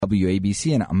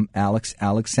WABC, and I'm Alex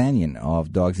Alexanian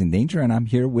of Dogs in Danger, and I'm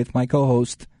here with my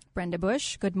co-host, Brenda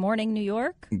Bush. Good morning, New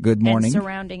York. Good morning. And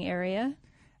surrounding area.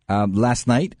 Last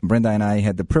night, Brenda and I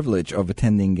had the privilege of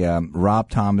attending Rob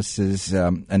Thomas's,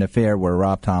 an affair where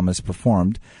Rob Thomas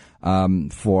performed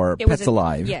for Pets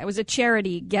Alive. Yeah, it was a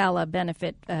charity gala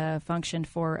benefit function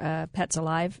for Pets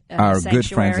Alive. Our Sanctuary. good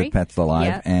friends at Pets Alive.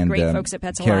 Yeah, and great folks at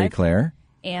Pets Carrie Alive. Claire.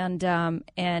 And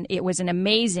it was an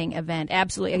amazing event.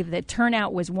 Absolutely. The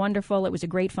turnout was wonderful. It was a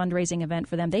great fundraising event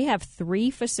for them. They have 3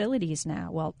 facilities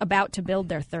now, well, about to build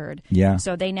their 3rd. Yeah.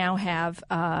 So they now have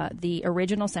the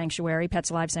original sanctuary, Pets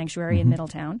Alive Sanctuary in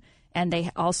Middletown. And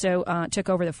they also took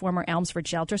over the former Elmsford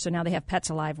shelter, so now they have Pets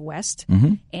Alive West,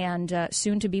 and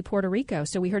soon to be Puerto Rico.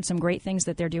 So we heard some great things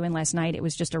that they're doing last night. It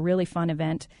was just a really fun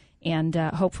event, and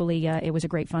hopefully it was a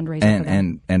great fundraiser for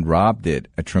them. And Rob did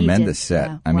a tremendous set.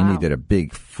 Yeah. I mean, he Wow. did a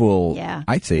big, full,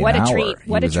 I'd say What an a hour. treat.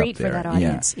 What He a was up treat for there. that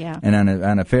audience, yeah. And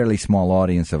on a fairly small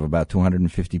audience of about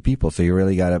 250 people, so you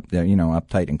really got up there,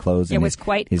 uptight and close. It and was his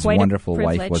quite wonderful a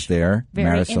privilege. wife was there,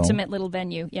 Very Marisol. intimate little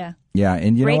venue, yeah. Yeah,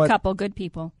 and you know Great what? couple, good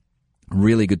people.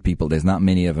 Really good people. There's not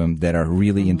many of them that are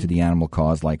really into the animal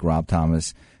cause like Rob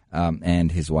Thomas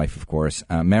and his wife, of course,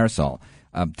 Marisol.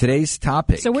 Today's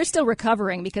topic. So we're still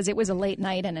recovering because it was a late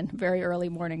night and a very early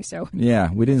morning. So yeah,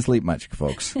 we didn't sleep much,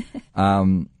 folks.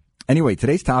 Anyway,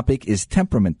 today's topic is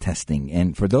temperament testing.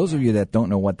 And for those of you that don't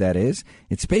know what that is,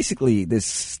 it's basically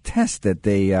this test that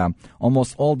they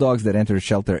almost all dogs that enter a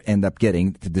shelter end up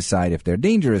getting to decide if they're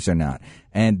dangerous or not.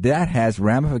 And that has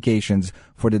ramifications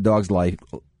for the dog's life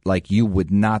like you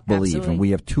would not believe. Absolutely. And we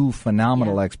have 2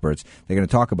 phenomenal experts. They're going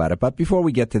to talk about it. But before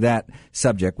we get to that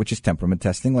subject, which is temperament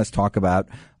testing, let's talk about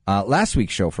last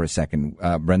week's show for a second.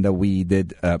 Brenda, we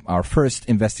did our first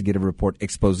investigative report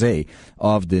expose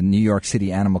of the New York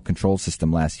City animal control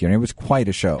system last year. And it was quite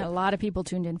a show. a lot of people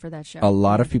tuned in for that show. A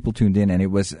lot of people tuned in, and it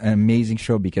was an amazing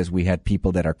show because we had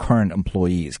people that are current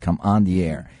employees come on the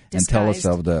air and tell us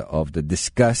of the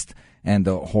disgust and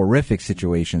the horrific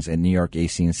situations at New York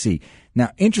AC&C.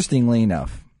 Now, interestingly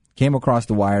enough, came across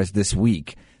the wires this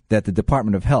week that the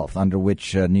Department of Health, under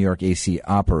which New York AC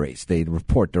operates, they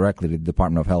report directly to the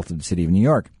Department of Health of the City of New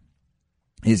York,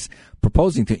 is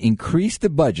proposing to increase the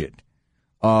budget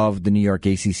of the New York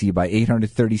ACC by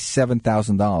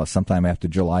 $837,000 sometime after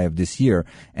July of this year,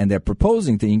 and they're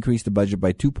proposing to increase the budget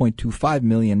by $2.25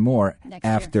 million more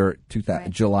after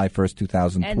July 1st,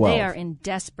 2012. And they are in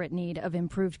desperate need of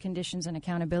improved conditions and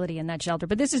accountability in that shelter.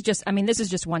 But this is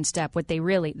just one step. What they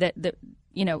really,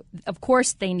 of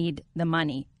course they need the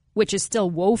money, which is still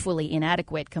woefully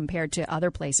inadequate compared to other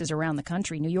places around the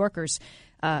country. New Yorkers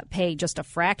pay just a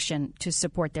fraction to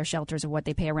support their shelters of what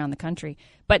they pay around the country.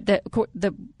 But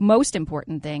the most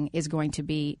important thing is going to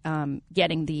be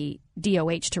getting the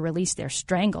DOH to release their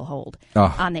stranglehold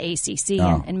on the ACC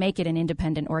and make it an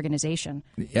independent organization.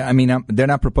 Yeah, I mean, they're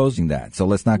not proposing that, so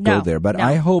let's not go there. But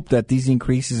I hope that these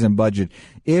increases in budget,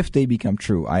 if they become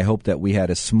true, I hope that we had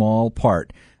a small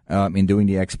part in doing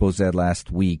the expose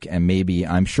last week, and maybe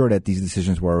I'm sure that these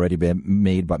decisions were already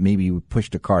made, but maybe we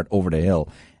pushed the cart over the hill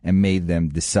and made them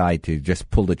decide to just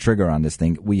pull the trigger on this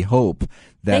thing. We hope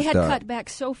that they had cut back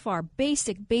so far.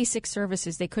 Basic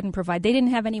services they couldn't provide. They didn't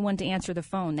have anyone to answer the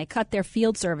phone. They cut their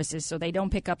field services so they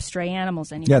don't pick up stray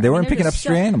animals anymore. Yeah, they weren't picking up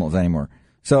stray animals anymore.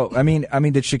 So I mean,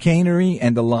 the chicanery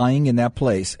and the lying in that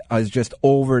place is just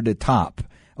over the top.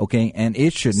 Okay, and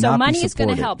it should not be supported. So money is going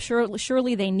to help.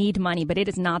 Surely they need money, but it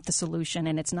is not the solution,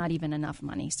 and it's not even enough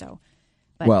money. So,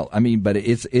 but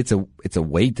it's a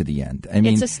way to the end. I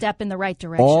mean, it's a step in the right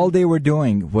direction. All they were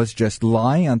doing was just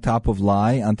lie on top of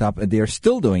lie on top. They're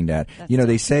still doing that.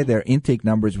 They say their intake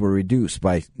numbers were reduced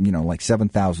by like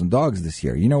 7,000 dogs this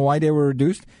year. You know why they were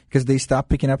reduced? Because they stopped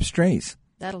picking up strays.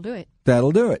 That'll do it.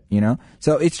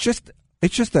 So it's just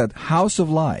a house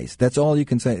of lies. That's all you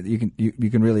can say.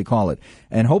 You can really call it.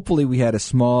 And hopefully we had a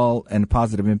small and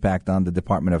positive impact on the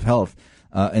Department of Health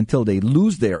until they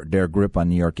lose their grip on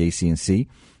New York AC&C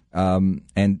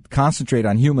and concentrate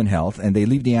on human health, and they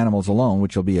leave the animals alone,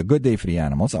 which will be a good day for the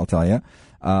animals, I'll tell you.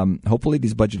 Hopefully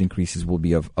these budget increases will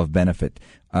be of benefit.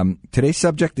 Today's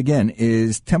subject, again,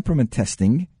 is temperament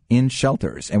testing in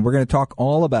shelters. And we're going to talk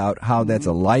all about how that's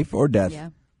a life or death. Yeah.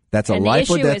 That's a life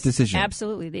or death decision.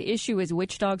 Absolutely. The issue is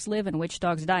which dogs live and which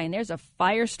dogs die. And there's a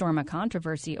firestorm of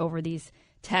controversy over these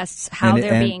tests, how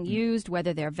they're being used,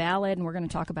 whether they're valid. And we're going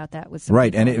to talk about that with some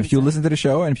Right. And if you listen to the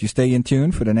show and if you stay in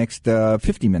tune for the next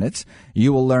 50 minutes,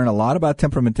 you will learn a lot about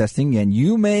temperament testing, and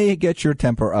you may get your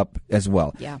temper up as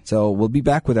well. Yeah. So we'll be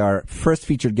back with our first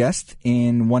featured guest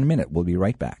in 1 minute. We'll be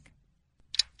right back.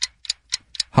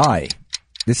 Hi,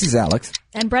 this is Alex.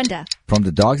 And Brenda. From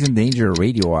the Dogs in Danger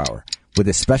Radio Hour. with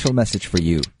a special message for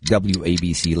you,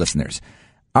 WABC listeners.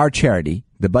 Our charity,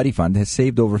 the Buddy Fund, has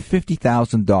saved over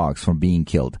 50,000 dogs from being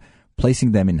killed,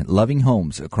 placing them in loving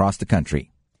homes across the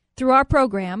country. Through our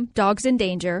program, Dogs in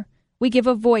Danger, we give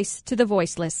a voice to the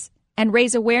voiceless and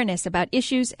raise awareness about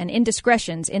issues and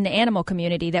indiscretions in the animal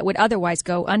community that would otherwise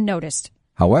go unnoticed.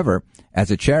 However, as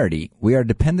a charity, we are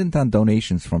dependent on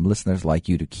donations from listeners like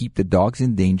you to keep the Dogs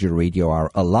in Danger Radio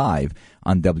Hour alive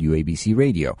on WABC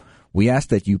Radio. We ask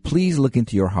that you please look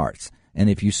into your hearts, and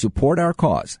if you support our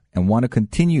cause and want to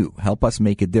continue help us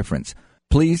make a difference,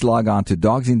 please log on to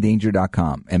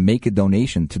dogsindanger.com and make a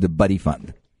donation to the Buddy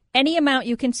Fund. Any amount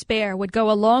you can spare would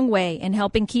go a long way in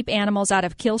helping keep animals out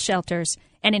of kill shelters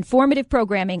and informative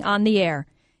programming on the air.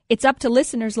 It's up to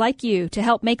listeners like you to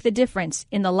help make the difference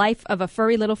in the life of a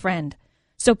furry little friend.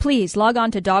 So please log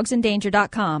on to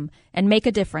dogsindanger.com and make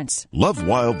a difference. Love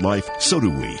wildlife? So do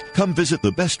we. Come visit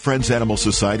the Best Friends Animal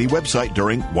Society website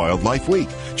during Wildlife Week,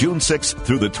 June 6th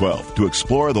through the 12th, to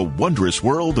explore the wondrous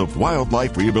world of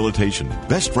wildlife rehabilitation.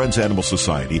 Best Friends Animal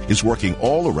Society is working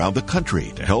all around the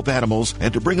country to help animals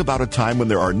and to bring about a time when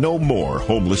there are no more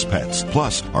homeless pets.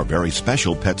 Plus, our very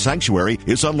special pet sanctuary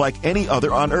is unlike any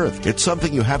other on Earth. It's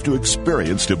something you have to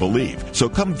experience to believe. So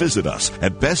come visit us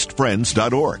at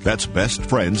bestfriends.org. That's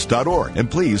bestfriends.org.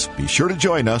 And please be sure to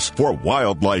join us for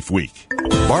Wildlife Week.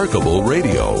 Remarkable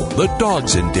Radio, the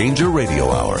Dogs in Danger Radio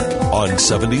Hour on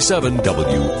 77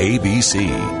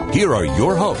 WABC. Here are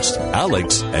your hosts,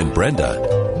 Alex and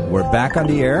Brenda. We're back on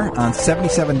the air on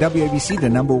 77 WABC, the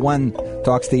number one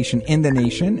talk station in the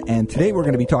nation. And today we're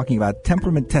going to be talking about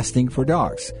temperament testing for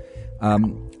dogs.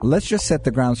 Let's just set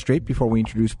the ground straight before we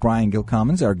introduce Brian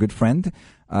Gilcommons, our good friend.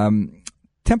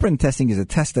 Temperament testing is a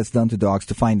test that's done to dogs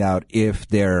to find out if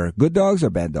they're good dogs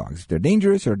or bad dogs, if they're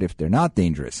dangerous or if they're not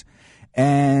dangerous.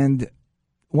 And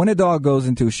when a dog goes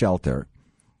into a shelter,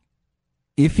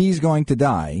 if he's going to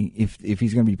die, if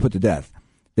he's going to be put to death,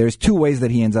 there's two ways that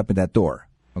he ends up at that door,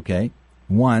 okay?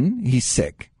 One, he's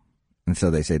sick. And so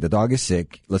they say, the dog is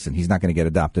sick. Listen, he's not going to get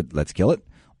adopted. Let's kill it.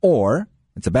 Or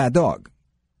it's a bad dog.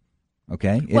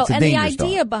 Okay? Well, it's a and the dangerous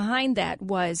idea dog. behind that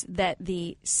was that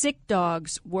the sick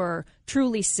dogs were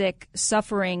truly sick,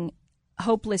 suffering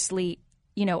hopelessly,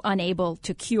 unable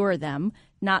to cure them,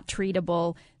 not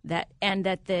treatable, and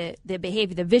that the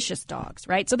behavior, the vicious dogs,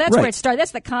 right? So that's where it started.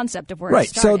 That's the concept of where it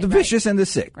started. Right. So the vicious and the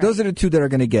sick, those are the two that are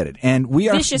going to get it. And we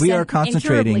are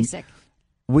concentrating. Sick.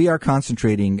 We are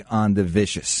concentrating on the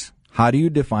vicious. How do you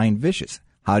define vicious?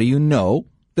 How do you know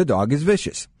the dog is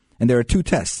vicious? And there are two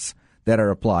tests that are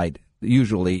applied.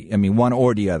 Usually, one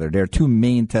or the other. There are two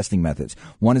main testing methods.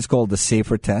 One is called the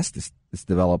SAFER test. It's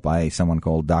developed by someone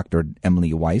called Dr.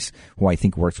 Emily Weiss, who I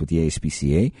think works with the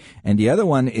ASPCA. And the other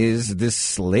one is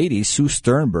this lady, Sue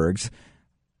Sternberg's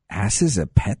Assess a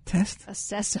Pet test?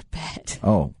 Assess a Pet.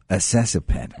 Oh, Assess a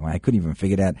Pet. Well, I couldn't even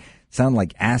figure that. Sound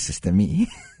like asses to me.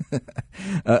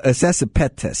 Assess a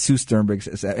Pet test, Sue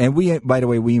Sternberg's. And by the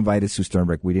way, we invited Sue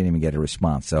Sternberg. We didn't even get a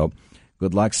response. So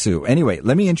good luck, Sue. Anyway,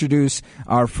 let me introduce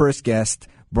our first guest,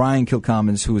 Brian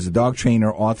Gilcommons, who is a dog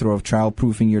trainer, author of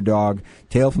Childproofing Your Dog,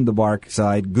 Tail from the Bark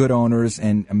Side, Good Owners,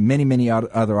 and many, many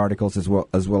other articles as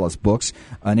well as books.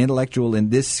 An intellectual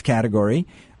in this category.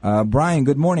 Brian,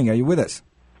 good morning. Are you with us?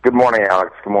 Good morning,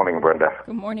 Alex. Good morning, Brenda.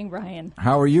 Good morning, Brian.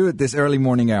 How are you at this early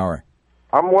morning hour?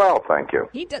 I'm well, thank you.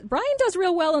 Brian does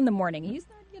real well in the morning. He's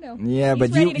not. Yeah,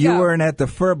 but you weren't at the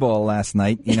fur ball last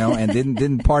night, and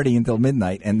didn't party until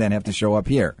midnight, and then have to show up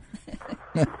here.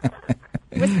 It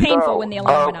was painful when the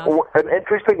alarm went off. An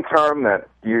interesting term that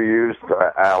you used,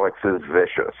 Alex, is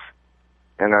vicious.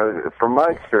 And from my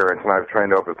experience, and I've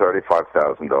trained over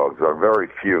 35,000 dogs, there are very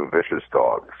few vicious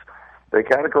dogs. They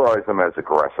categorize them as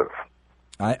aggressive.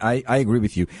 I agree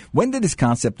with you. When did this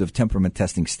concept of temperament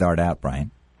testing start out, Brian?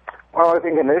 Well, I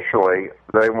think initially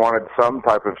they wanted some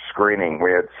type of screening.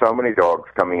 We had so many dogs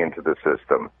coming into the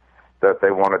system that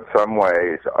they wanted some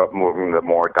ways of moving the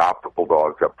more adoptable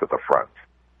dogs up to the front.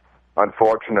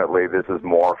 Unfortunately, this has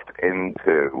morphed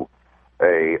into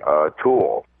a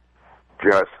tool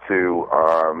just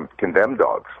to condemn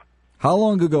dogs. How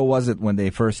long ago was it when they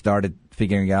first started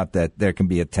figuring out that there can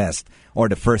be a test, or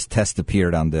the first test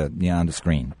appeared on the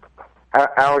screen?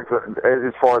 Alex,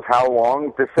 as far as how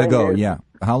long this thing ago, is? Yeah.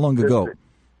 How long ago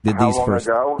did how these long first?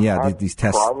 Ago? Yeah, did these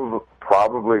tests?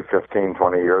 Probably 15,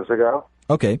 20 years ago.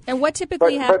 Okay. And what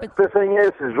typically happens? But the thing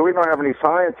is we don't have any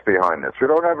science behind this. We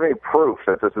don't have any proof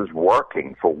that this is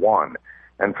working, for one.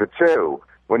 And for two,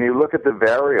 when you look at the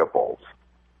variables,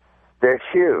 they're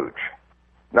huge.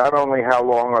 Not only how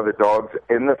long are the dogs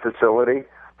in the facility,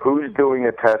 who's doing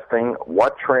the testing,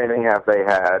 what training have they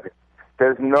had.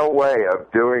 There's no way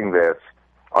of doing this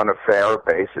on a fair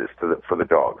basis for the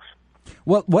dogs.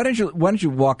 Well, why don't you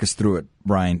walk us through it,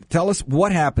 Brian? Tell us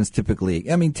what happens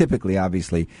typically. I mean, typically,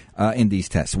 obviously, in these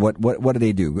tests. What do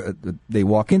they do? They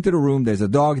walk into the room. There's a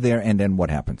dog there, and then what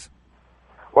happens?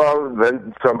 Well,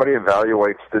 then somebody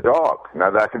evaluates the dog.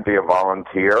 Now, that could be a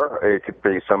volunteer. It could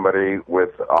be somebody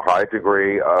with a high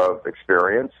degree of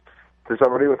experience to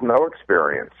somebody with no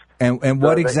experience. And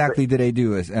what exactly do they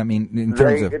do? In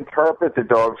terms of... They interpret the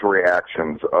dog's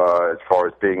reactions as far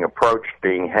as being approached,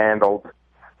 being handled,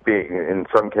 in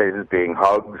some cases being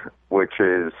hugged, which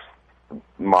is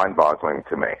mind-boggling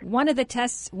to me. One of the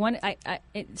tests,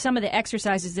 some of the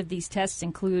exercises of these tests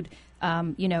include,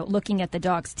 looking at the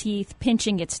dog's teeth,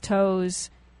 pinching its toes,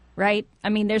 right? I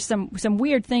mean, there's some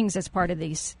weird things as part of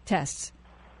these tests.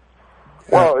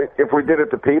 Well, if we did it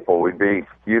to people, we'd be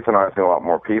euthanizing a lot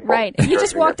more people. Right. You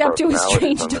just walked up to a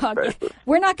strange dog.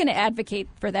 We're not going to advocate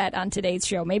for that on today's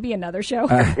show. Maybe another show.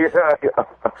 I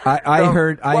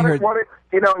heard. What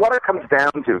it comes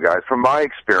down to, guys, from my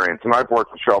experience, and I've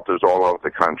worked with shelters all over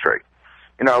the country,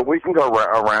 we can go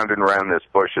around and around this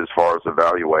bush as far as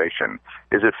evaluation.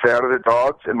 Is it fair to the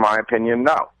dogs? In my opinion,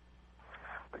 no.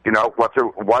 What's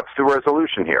the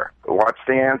resolution here? What's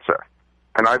the answer?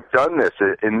 And I've done this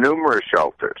in numerous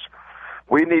shelters.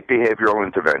 We need behavioral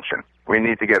intervention. We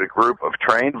need to get a group of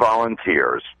trained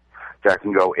volunteers that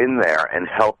can go in there and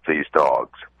help these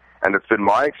dogs. And it's been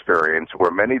my experience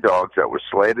where many dogs that were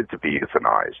slated to be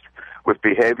euthanized, with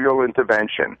behavioral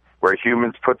intervention, where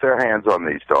humans put their hands on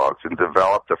these dogs and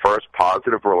develop the first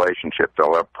positive relationship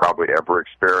they'll probably ever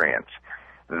experience,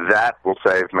 that will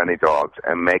save many dogs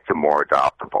and make them more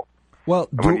adoptable. Well,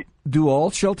 do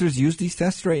all shelters use these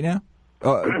tests right now?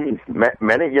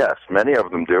 Many, yes. Many of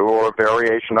them do, or a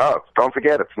variation of. Don't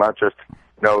forget, it's not just,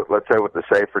 let's say with the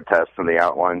SAFER test and the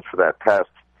outlines for that test,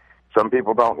 some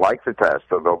people don't like the test,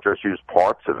 so they'll just use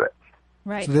parts of it.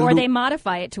 Right, so or they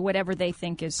modify it to whatever they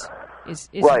think is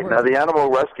right. Now, the Animal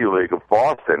Rescue League of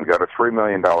Boston got a $3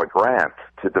 million grant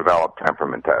to develop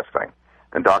temperament testing,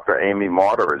 and Dr. Amy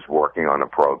Marder is working on a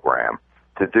program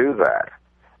to do that.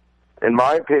 In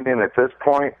my opinion, at this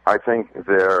point, I think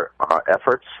their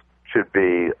efforts should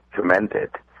be commended.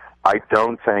 I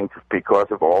don't think, because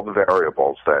of all the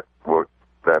variables that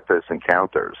this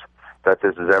encounters, that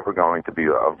this is ever going to be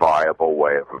a viable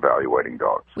way of evaluating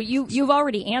dogs. Well, you've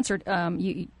already answered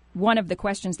one of the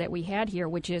questions that we had here,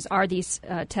 which is, are these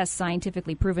tests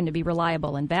scientifically proven to be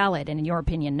reliable and valid? And in your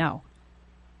opinion, no.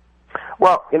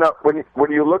 Well,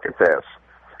 when you look at this,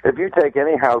 if you take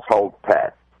any household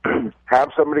pet,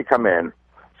 have somebody come in,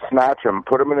 snatch them,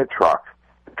 put them in a truck,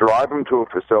 drive them to a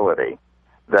facility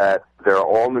that there are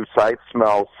all new sights,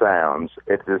 smells, sounds.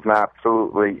 It is an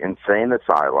absolutely insane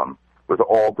asylum with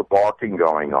all the barking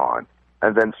going on.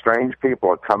 And then strange people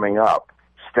are coming up,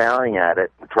 staring at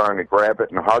it, trying to grab it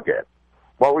and hug it.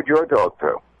 What would your dog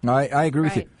do? I agree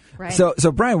with you. Right. So,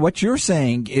 Brian, what you're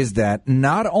saying is that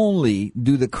not only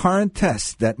do the current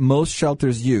tests that most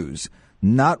shelters use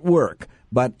not work,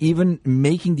 but even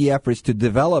making the efforts to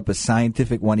develop a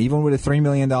scientific one, even with a $3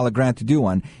 million grant to do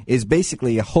one, is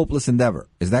basically a hopeless endeavor.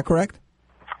 Is that correct?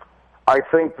 I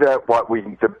think that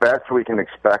the best we can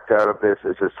expect out of this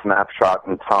is a snapshot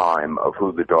in time of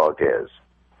who the dog is.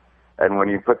 And when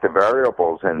you put the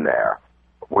variables in there,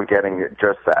 we're getting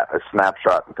just that, a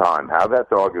snapshot in time, how that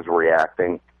dog is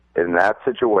reacting in that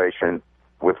situation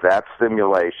with that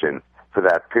stimulation for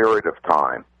that period of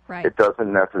time. Right. It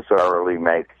doesn't necessarily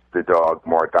make the dog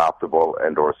more adoptable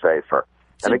and or safer.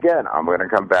 And again, I'm going to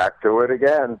come back to it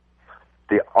again.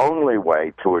 The only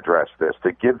way to address this,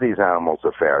 to give these animals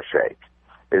a fair shake,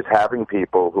 is having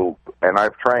people who, and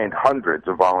I've trained hundreds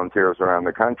of volunteers around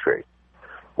the country,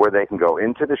 where they can go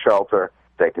into the shelter,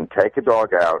 they can take a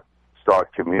dog out,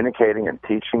 start communicating and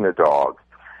teaching the dog,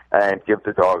 and give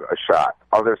the dog a shot.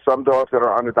 Are there some dogs that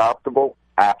are unadoptable?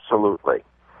 Absolutely.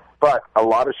 But a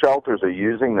lot of shelters are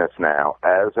using this now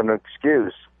as an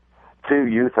excuse to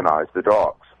euthanize the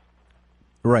dogs.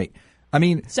 Right. I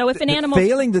mean, so if an animal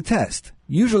failing the test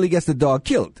usually gets the dog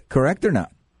killed, correct or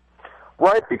not?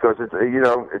 Right, because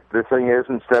the thing is,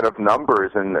 instead of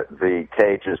numbers in the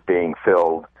cages being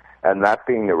filled and that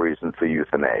being the reason for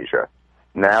euthanasia,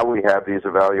 now we have these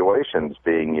evaluations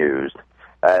being used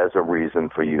as a reason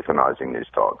for euthanizing these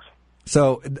dogs.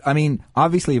 So, I mean,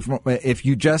 obviously, if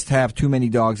you just have too many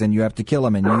dogs and you have to kill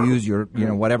them and you use your,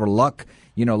 whatever luck,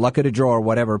 luck of the draw or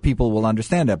whatever, people will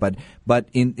understand that. But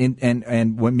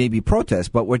and maybe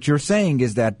protest. But what you're saying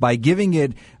is that by giving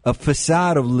it a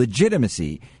facade of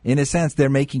legitimacy, in a sense, they're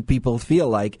making people feel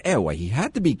like, he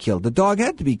had to be killed. The dog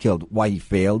had to be killed. Why, he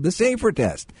failed the SAFER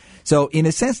test. So, in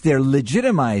a sense, they're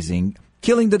legitimizing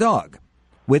killing the dog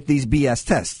with these BS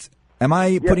tests. Am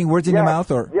I putting words in your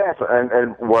mouth? Or Yes,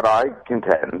 and what I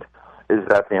contend is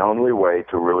that the only way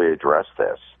to really address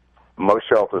this, most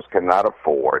shelters cannot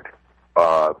afford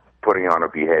putting on a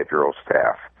behavioral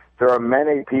staff. There are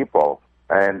many people,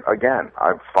 and again, I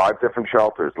have 5 different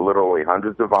shelters, literally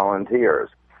hundreds of volunteers,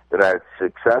 that have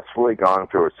successfully gone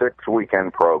through a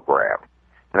 6-weekend program.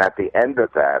 And at the end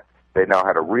of that, they know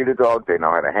how to read a dog, they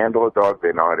know how to handle a dog,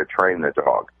 they know how to train the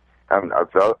dog. And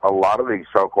a lot of these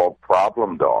so-called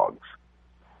problem dogs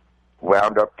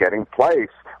wound up getting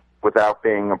placed without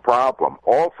being a problem.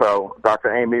 Also,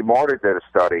 Dr. Amy Marder did a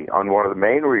study on one of the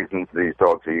main reasons these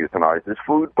dogs are euthanized is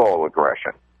food bowl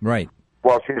aggression. Right.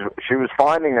 Well, she was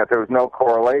finding that there was no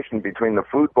correlation between the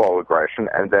food bowl aggression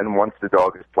and then once the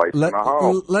dog is placed in a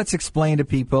home. Let's explain to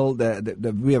people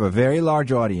that we have a very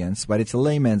large audience, but it's a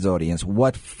layman's audience,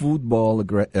 what food bowl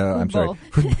aggression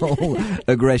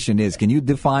is. Can you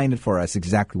define it for us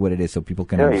exactly what it is so people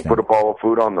can understand? You put a bowl of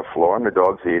food on the floor and the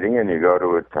dog's eating and you go to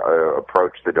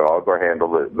approach the dog or handle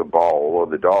the bowl or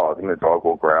the dog and the dog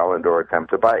will growl and or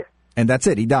attempt to bite. And that's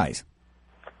it. He dies.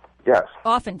 Yes.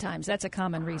 Oftentimes, that's a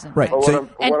common reason. Right. Well,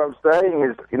 what I'm saying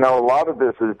is, a lot of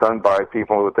this is done by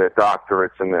people with their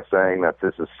doctorates, and they're saying that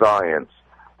this is science.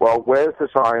 Well, where's the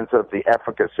science of the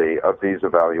efficacy of these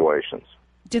evaluations?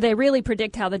 Do they really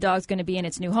predict how the dog's going to be in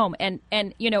its new home? And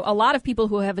a lot of people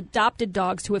who have adopted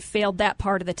dogs who have failed that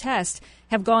part of the test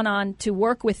have gone on to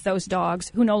work with those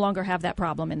dogs who no longer have that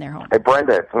problem in their home. Hey,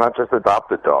 Brenda, it's not just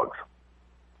adopted dogs.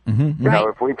 Mm-hmm. Right.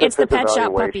 If we took this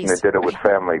evaluation and did it with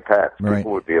family pets,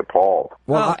 people would be appalled.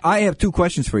 Well, I have 2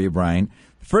 questions for you, Brian.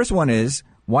 The first one is,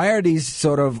 why are these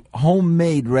sort of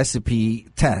homemade recipe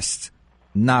tests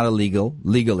not illegal,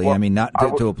 legally? Well, not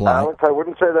to apply. Alex, I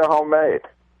wouldn't say they're homemade.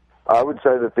 I would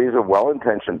say that these are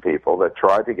well-intentioned people that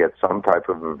try to get some type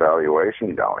of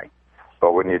evaluation going.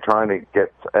 But when you're trying to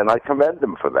get, and I commend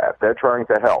them for that, they're trying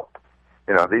to help.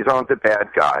 These aren't the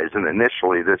bad guys, and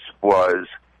initially this was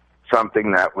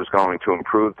something that was going to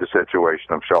improve the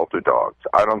situation of shelter dogs.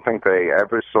 I don't think they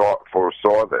ever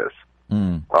foresaw this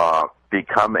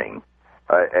becoming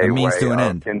a means way to an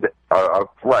end. Of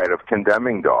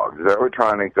condemning dogs. They were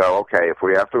trying to go, okay, if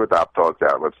we have to adopt dogs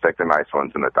out, let's take the nice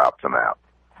ones and adopt them out.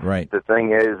 Right. The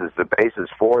thing is the basis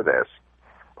for this,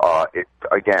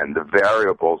 again, the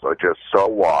variables are just so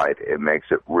wide, it makes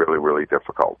it really, really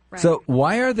difficult. Right. So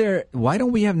why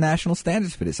don't we have national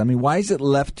standards for this? Why is it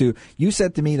left to, you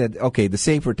said to me that, okay, the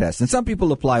SAFER test, and some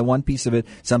people apply one piece of it,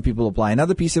 some people apply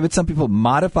another piece of it, some people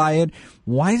modify it.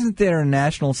 Why isn't there a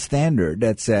national standard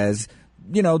that says,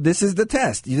 this is the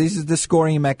test, this is the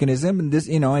scoring mechanism, and this,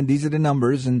 and these are the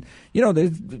numbers, and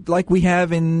like we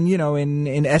have in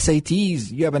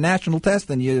SATs, you have a national test,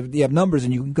 and you have numbers,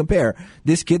 and you can compare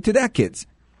this kid to that kid's.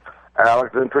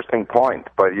 Alex, interesting point,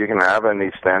 but you can have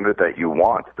any standard that you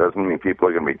want. It doesn't mean people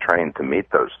are going to be trained to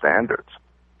meet those standards.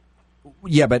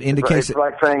 Yeah, but in the case, it's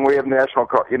like saying we have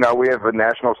we have a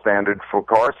national standard for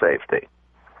car safety.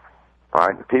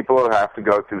 Right? People have to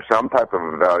go through some type of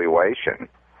evaluation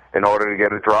in order to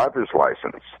get a driver's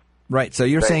license. Right, so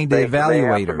you're saying the evaluators. They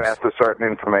have to master certain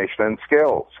information and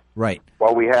skills. Right.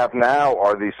 What we have now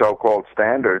are these so-called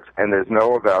standards, and there's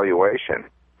no evaluation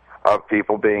of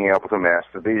people being able to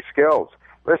master these skills.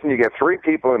 Listen, you get 3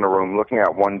 people in a room looking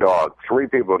at one dog. 3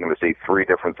 people are going to see 3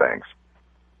 different things.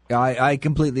 I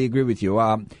completely agree with you.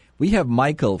 We have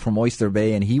Michael from Oyster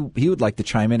Bay, and he would like to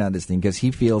chime in on this thing because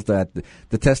he feels that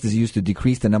the test is used to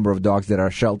decrease the number of dogs that are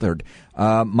sheltered.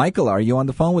 Michael, are you on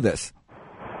the phone with us?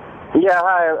 Yeah,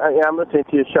 hi. I'm listening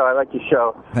to your show. I like your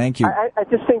show. Thank you. I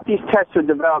just think these tests are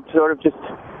developed sort of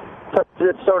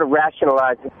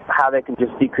rationalize how they can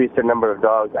just decrease the number of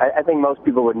dogs. I think most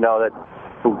people would know that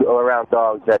who go around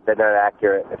dogs that they're not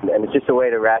accurate, and it's just a way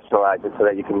to rationalize it so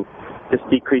that you can just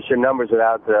decrease your numbers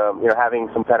without having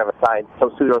some kind of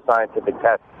some pseudo-scientific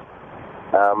test.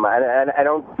 I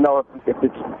don't know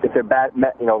if they're bad,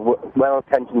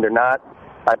 well-intentioned or not.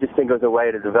 I just think it was a way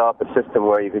to develop a system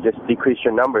where you could just decrease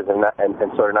your numbers and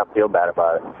sort of not feel bad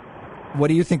about it. What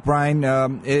do you think, Brian?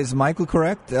 Is Michael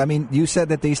correct? You said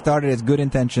that they started as good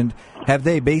intentioned. Have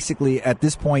they basically, at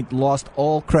this point, lost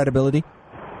all credibility?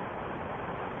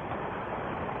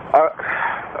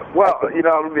 Well,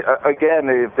 again,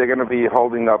 if they're going to be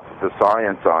holding up the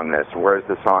science on this, where's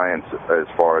the science as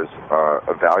far as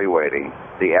evaluating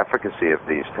the efficacy of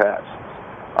these tests?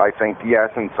 I think, yes,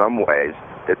 in some ways,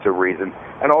 it's a reason.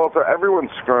 And also,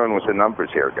 everyone's screwing with the numbers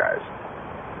here, guys.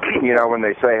 When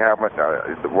they say how much,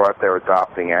 what they're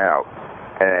adopting out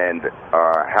and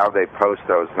how they post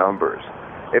those numbers.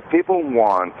 If people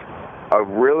want a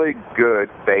really good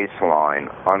baseline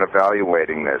on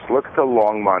evaluating this, look at the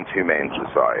Longmont Humane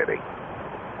Society.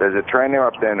 There's a trainer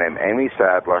up there named Amy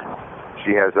Sadler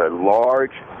She has a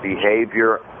large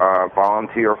behavior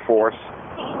volunteer force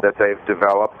that they've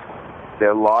developed.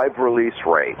 Their live release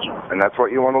rate, and that's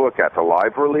what you want to look at, the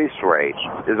live release rate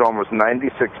is almost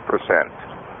 96%.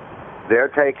 They're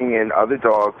taking in other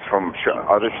dogs from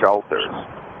other shelters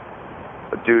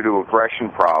due to aggression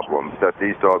problems that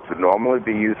these dogs would normally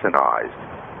be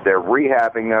euthanized. They're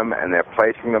rehabbing them, and they're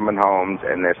placing them in homes,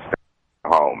 and they're staying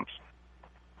in homes.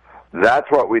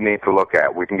 That's what we need to look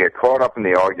at. We can get caught up in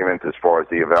the argument as far as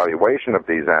the evaluation of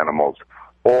these animals,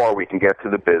 or we can get to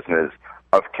the business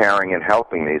of caring and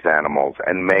helping these animals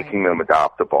and making them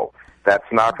adoptable.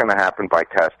 That's not going to happen by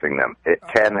testing them. It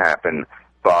can happen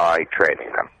by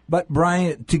trading them. But,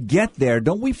 Brian, to get there,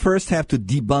 don't we first have to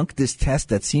debunk this test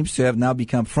that seems to have now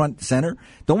become front and center?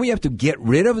 Don't we have to get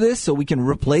rid of this so we can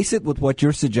replace it with what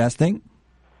you're suggesting?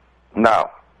 No.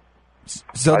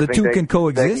 So the two can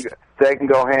coexist? They can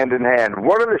go hand in hand.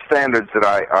 One of the standards that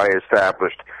I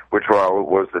established, which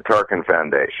was the Turkin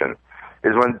Foundation,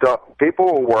 is when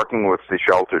people were working with the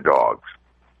shelter dogs,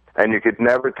 and you could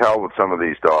never tell with some of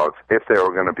these dogs if they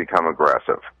were going to become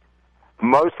aggressive.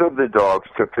 Most of the dogs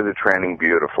took to the training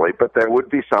beautifully, but there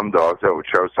would be some dogs that would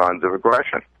show signs of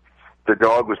aggression. The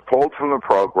dog was pulled from the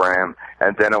program,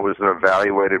 and then it was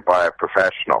evaluated by a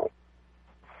professional.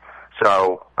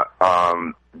 So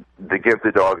to give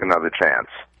the dog another chance.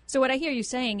 So what I hear you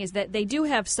saying is that they do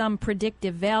have some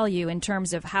predictive value in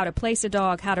terms of how to place a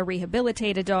dog, how to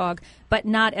rehabilitate a dog, but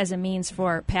not as a means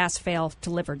for pass, fail, to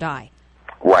live or die.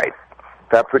 Right.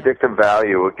 That predictive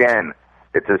value, again,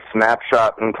 it's a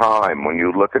snapshot in time. When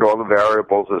you look at all the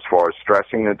variables as far as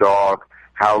stressing the dog,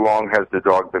 how long has the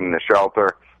dog been in the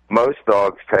shelter, most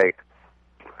dogs take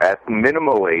at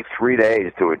minimally 3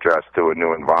 days to adjust to a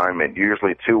new environment,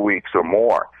 usually 2 weeks or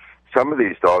more. Some of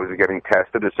these dogs are getting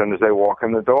tested as soon as they walk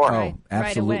in the door. Oh,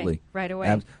 absolutely. Right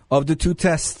away. Of the two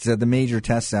tests, the major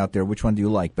tests out there, which one do you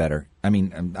like better? I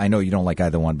mean, I know you don't like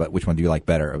either one, but which one do you like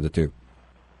better of the two?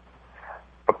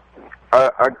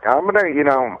 I'm going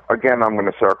to, again, I'm going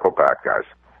to circle back, guys.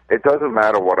 It doesn't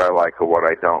matter what I like or what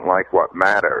I don't like. What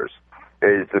matters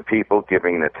is the people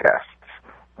giving the tests.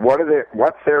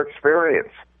 What's their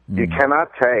experience? Mm. You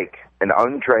cannot take an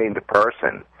untrained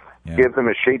person, give them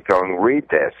a sheet going, read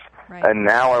this, and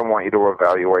now I want you to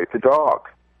evaluate the dog.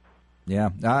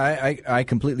 Yeah, I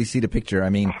completely see the picture. I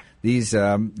mean, these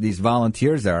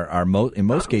volunteers are in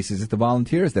most cases, it's the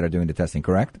volunteers that are doing the testing,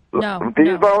 correct?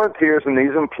 These volunteers and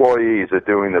these employees are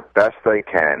doing the best they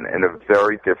can in a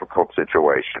very difficult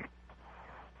situation.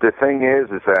 The thing is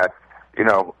that,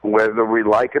 whether we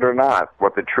like it or not,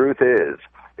 what the truth is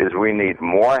we need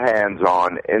more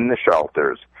hands-on in the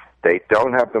shelters. They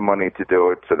don't have the money to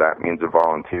do it, so that means a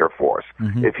volunteer force.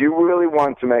 Mm-hmm. If you really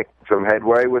want to make some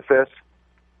headway with this,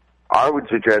 I would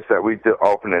suggest that we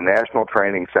open a national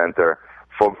training center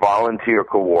for volunteer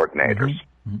coordinators.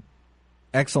 Mm-hmm.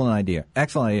 Excellent idea.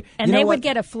 And they would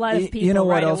get a flood of people. You know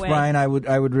what right else, away. Brian? I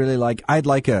would really like. I'd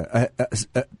like a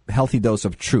healthy dose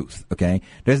of truth. Okay,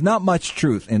 there's not much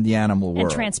truth in the animal world.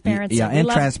 And transparency.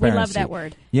 Transparency. We love that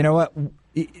word. You know what?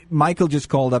 Michael just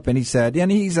called up and he said,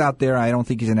 and he's out there. I don't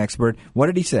think he's an expert. What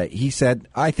did he say? He said,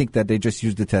 I think that they just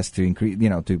used the test to increase,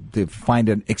 to find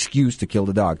an excuse to kill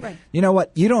the dog. Right. You know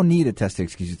what? You don't need a test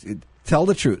excuse. Tell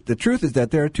the truth. The truth is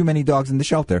that there are too many dogs in the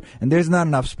shelter and there's not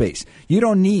enough space. You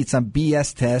don't need some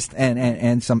BS test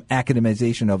and some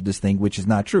academization of this thing, which is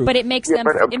not true. But it makes them.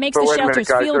 It makes the shelters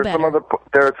feel better.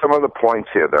 There are some other points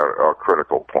here that are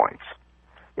critical points.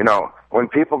 When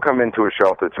people come into a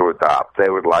shelter to adopt, they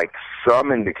would like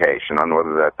some indication on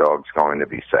whether that dog's going to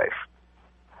be safe.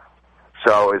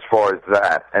 So as far as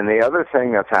that, and the other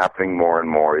thing that's happening more and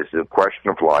more is the question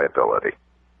of liability.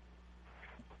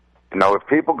 If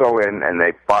people go in and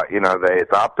they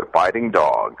adopt a biting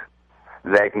dog,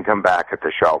 they can come back at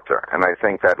the shelter. And I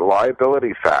think that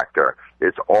liability factor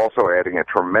is also adding a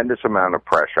tremendous amount of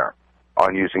pressure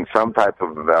on using some type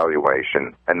of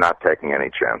evaluation and not taking any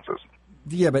chances.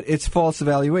 Yeah, but it's false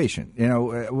evaluation.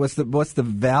 What's the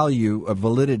value of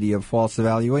validity of false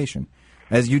evaluation?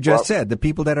 As you just said, the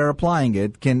people that are applying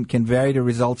it can vary the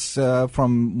results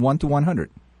from 1 to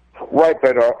 100. Right,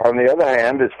 but on the other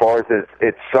hand, as far as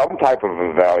it's some type of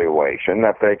evaluation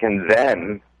that they can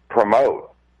then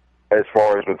promote as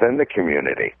far as within the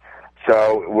community.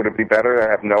 So would it be better to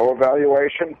have no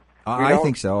evaluation? I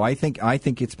think so. I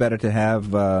think it's better to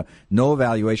have no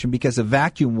evaluation because a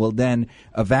vacuum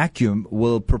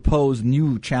will propose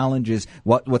new challenges.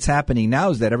 What's happening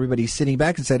now is that everybody's sitting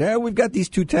back and said, we've got these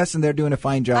two tests and they're doing a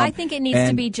fine job. I think it needs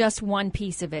to be just one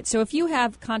piece of it. So if you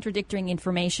have contradicting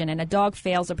information and a dog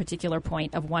fails a particular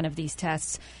point of one of these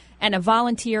tests, and a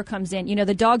volunteer comes in,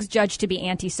 the dog's judged to be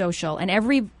antisocial, and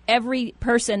every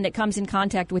person that comes in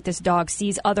contact with this dog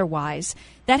sees otherwise.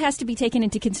 That has to be taken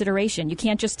into consideration. You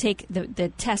can't just take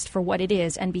the test for what it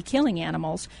is and be killing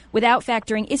animals without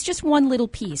factoring. It's just one little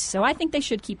piece, so I think they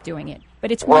should keep doing it.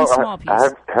 But it's one small piece.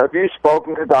 Have you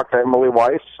spoken to Dr. Emily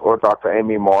Weiss or Dr.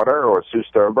 Amy Morter or Sue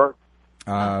Sternberg?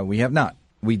 We have not.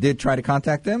 We did try to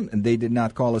contact them, and they did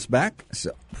not call us back, so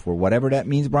for whatever that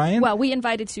means, Brian. Well, we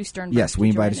invited Sue Sternberg. Yes, we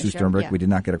invited Sue Sternberg. Yeah. We did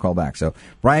not get a call back. So,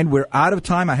 Brian, we're out of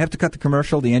time. I have to cut the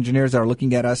commercial. The engineers are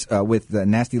looking at us with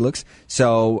nasty looks.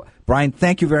 So, Brian,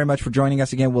 thank you very much for joining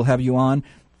us again. We'll have you on.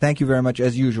 Thank you very much,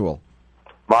 as usual.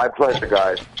 My pleasure,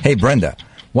 guys. Hey, Brenda,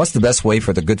 what's the best way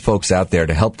for the good folks out there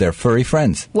to help their furry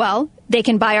friends? Well, they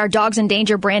can buy our Dogs in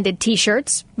Danger branded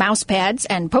T-shirts, mouse pads,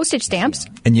 and postage stamps.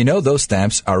 And those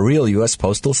stamps are real U.S.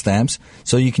 postal stamps,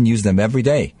 so you can use them every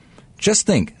day. Just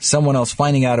think, someone else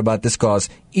finding out about this cause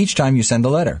each time you send a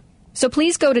letter. So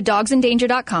please go to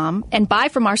dogsindanger.com and buy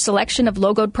from our selection of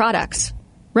logoed products.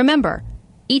 Remember,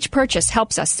 each purchase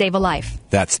helps us save a life.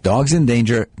 That's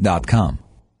dogsindanger.com.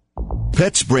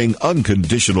 Pets bring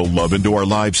unconditional love into our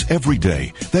lives every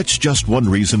day. That's just one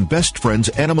reason Best Friends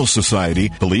Animal Society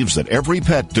believes that every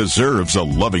pet deserves a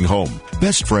loving home.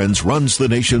 Best Friends runs the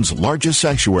nation's largest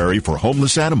sanctuary for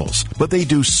homeless animals, but they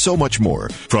do so much more.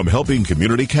 From helping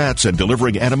community cats and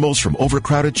delivering animals from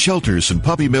overcrowded shelters and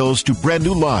puppy mills to brand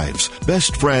new lives,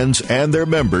 Best Friends and their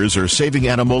members are saving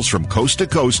animals from coast to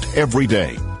coast every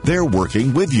day. They're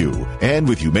working with you and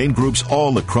with humane groups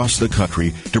all across the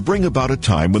country to bring about a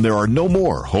time when there are no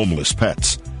more homeless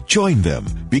pets. Join them.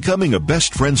 Becoming a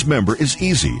Best Friends member is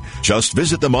easy. Just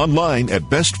visit them online at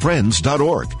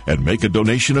bestfriends.org and make a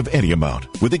donation of any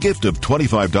amount. With a gift of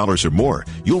 $25 or more,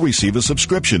 you'll receive a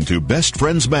subscription to Best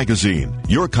Friends magazine.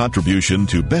 Your contribution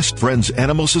to Best Friends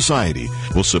Animal Society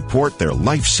will support their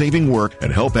life-saving work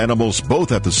and help animals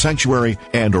both at the sanctuary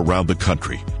and around the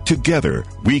country. Together,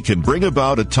 we can bring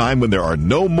about a time when there are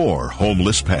no more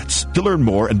homeless pets. To learn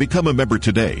more and become a member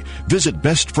today, visit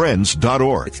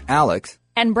bestfriends.org. It's Alex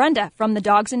and Brenda from the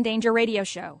Dogs in Danger radio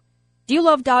show. Do you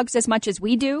love dogs as much as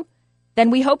we do? Then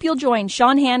we hope you'll join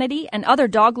Sean Hannity and other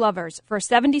dog lovers for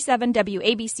 77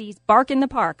 WABC's Bark in the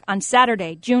Park on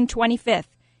Saturday, June 25th.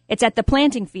 It's at the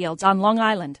Planting Fields on Long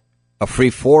Island. A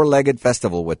free four-legged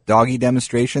festival with doggy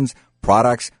demonstrations,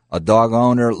 products, a dog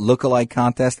owner, look-alike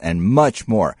contest, and much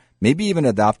more. Maybe even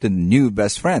adopt a new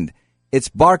best friend. It's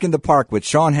Bark in the Park with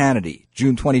Sean Hannity,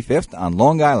 June 25th on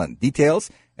Long Island. Details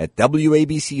at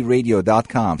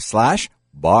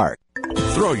wabcradio.com/bark.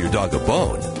 Throw your dog a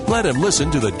bone. Let him listen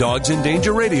to the Dogs in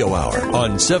Danger Radio Hour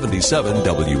on 77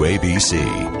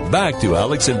 WABC. Back to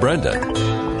Alex and Brenda.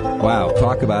 Wow,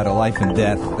 talk about a life and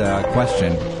death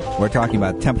question. We're talking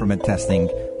about temperament testing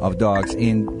of dogs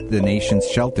in the nation's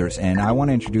shelters. And I want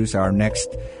to introduce our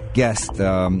next guest.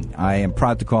 I am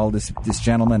proud to call this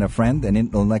gentleman a friend, an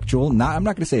intellectual. I'm not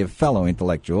going to say a fellow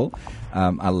intellectual.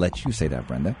 I'll let you say that,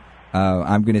 Brenda.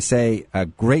 I'm going to say a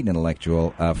great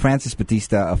intellectual, Francis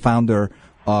Batista,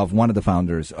 one of the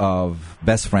founders of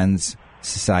Best Friends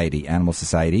Society, Animal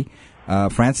Society.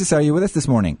 Francis, are you with us this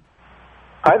morning?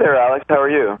 Hi there, Alex. How are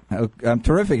you? I'm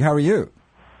terrific. How are you?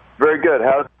 Very good.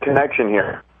 How's the connection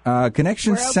here?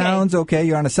 Connection sounds okay.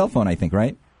 You're on a cell phone, I think,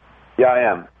 right? Yeah, I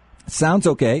am. Sounds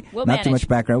okay. We'll Not manage. Too much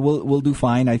background. We'll do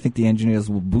fine. I think the engineers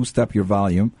will boost up your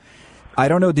volume. I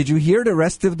don't know. Did you hear the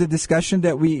rest of the discussion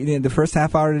the first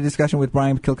half hour of the discussion with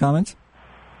Brian Kilcommons?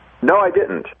 No, I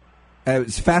didn't. It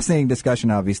was a fascinating discussion,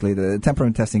 obviously. The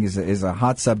temperament testing is a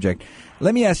hot subject.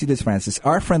 Let me ask you this, Francis.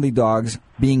 Are friendly dogs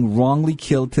being wrongly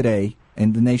killed today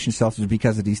in the nation's shelters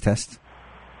because of these tests?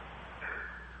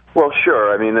 Well,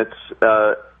 sure. I mean, it's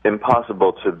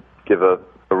impossible to give a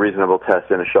reasonable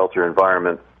test in a shelter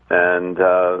environment. And,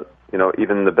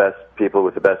 even the best people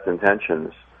with the best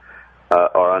intentions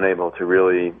are unable to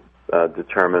really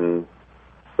determine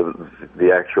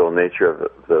the actual nature of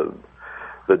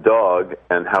the dog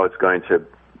and how it's going to,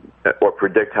 or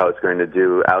predict how it's going to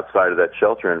do outside of that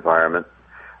shelter environment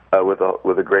with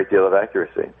a great deal of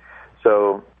accuracy.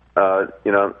 So,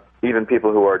 even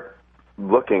people who are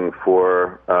looking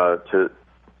for a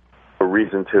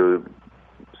reason to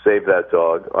save that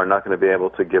dog are not going to be able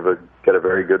to get a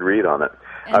very good read on it.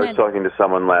 I was talking to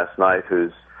someone last night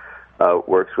who's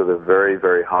works with a very,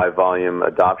 very high volume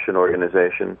adoption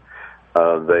organization.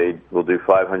 They will do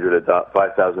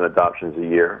 5,000 adoptions a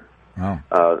year. Wow.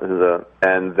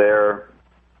 And they're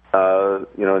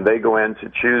and they go in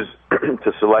to choose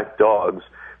to select dogs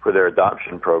for their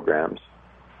adoption programs.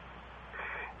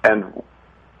 And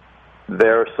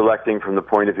they're selecting from the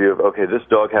point of view of, okay, this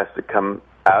dog has to come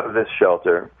out of this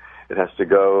shelter It has to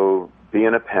go be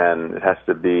in a pen. It has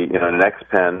to be an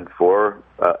ex-pen for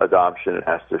adoption. It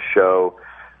has to show,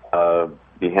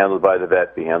 be handled by the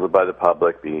vet, be handled by the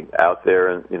public, be out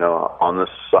there, on the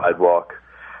sidewalk.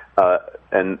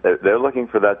 And they're looking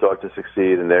for that dog to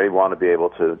succeed, and they want to be able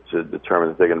to determine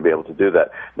that they're going to be able to do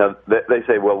that. Now, they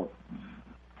say, well,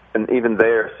 and even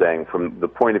they're saying from the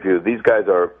point of view, these guys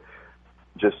are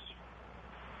just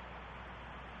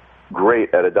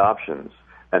great at adoptions,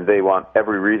 and they want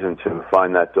every reason to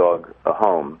find that dog a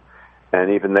home.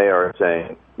 And even they are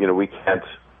saying, we can't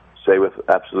say with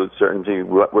absolute certainty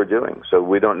what we're doing. So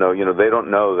we don't know, they don't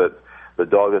know that the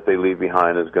dog that they leave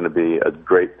behind is going to be a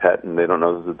great pet, and they don't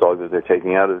know that the dog that they're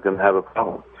taking out is going to have a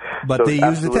problem. But so they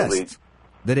use the test.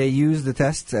 Do they use the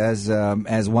test as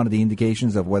one of the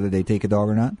indications of whether they take a dog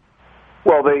or not?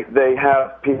 Well, they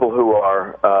have people who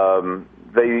are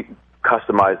they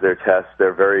customize their tests.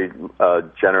 They're very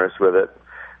generous with it,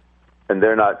 and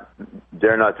they're not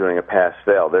doing a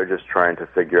pass-fail. They're just trying to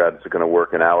figure out, is it going to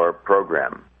work in our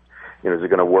program? Is it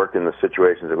going to work in the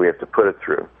situations that we have to put it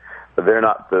through? But they're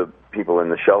not the people in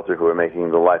the shelter who are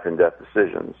making the life and death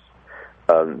decisions.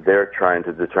 They're trying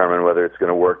to determine whether it's going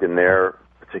to work in their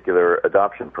particular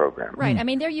adoption program. Right. I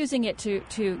mean, they're using it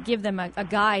to give them a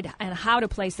guide on how to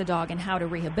place the dog and how to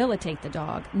rehabilitate the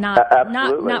dog,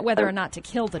 not whether or not to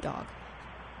kill the dog.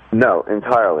 No,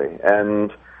 entirely.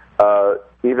 And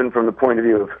even from the point of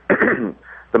view of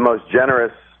the most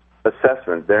generous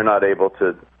assessment, they're not able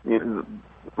to.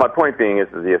 My point being is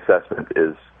that the assessment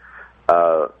is,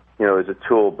 is a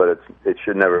tool, but it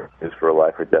should never be used for a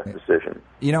life or death decision.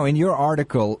 In your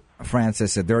article,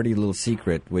 Francis, A Dirty Little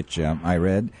Secret, which I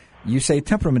read, you say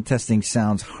temperament testing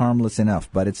sounds harmless enough,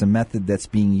 but it's a method that's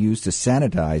being used to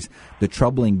sanitize the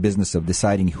troubling business of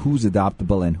deciding who's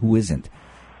adoptable and who isn't.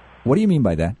 What do you mean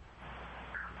by that?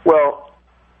 Well,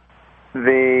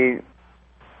 the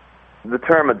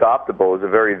term adoptable is a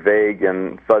very vague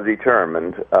and fuzzy term,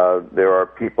 and there are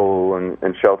people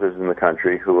in shelters in the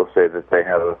country who will say that they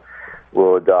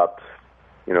will adopt,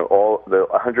 all the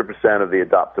 100% of the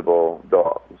adoptable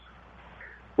dogs.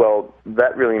 Well,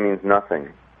 that really means nothing.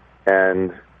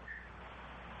 And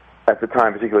at the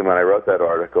time, particularly when I wrote that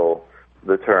article,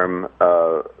 the term,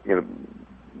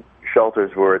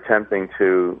 shelters were attempting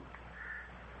to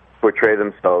portray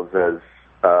themselves as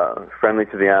friendly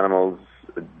to the animals,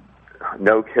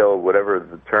 no-kill, whatever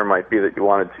the term might be that you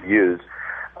wanted to use.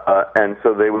 And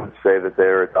so they would say that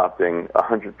they're adopting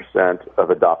 100% of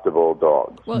adoptable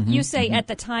dogs. Well, you say at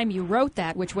the time you wrote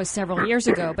that, which was several years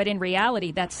ago, but in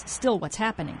reality, that's still what's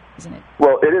happening, isn't it?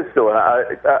 Well, it is still,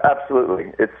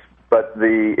 absolutely.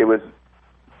 It was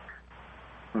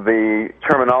the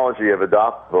terminology of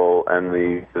adoptable and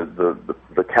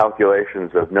the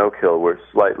calculations of no-kill were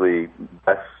slightly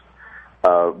less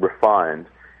refined.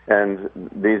 And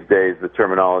these days, the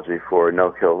terminology for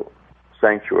no-kill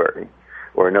sanctuary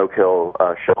or no-kill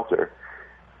shelter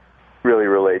really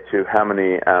relate to how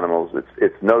many animals.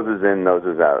 It's noses in,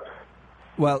 noses out.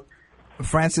 Well,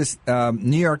 Francis,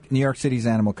 New York City's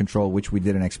Animal Control, which we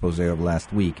did an expose of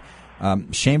last week,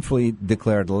 shamefully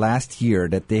declared last year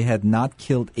that they had not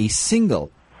killed a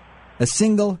single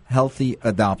healthy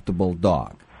adoptable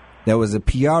dog. There was a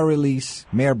PR release.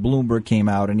 Mayor Bloomberg came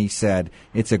out and he said,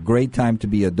 it's a great time to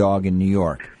be a dog in New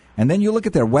York. And then you look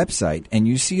at their website and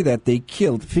you see that they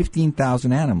killed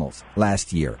 15,000 animals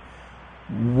last year.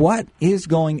 What is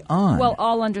going on? Well,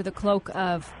 all under the cloak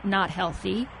of not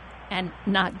healthy and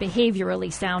not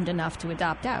behaviorally sound enough to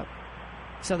adopt out.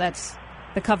 So that's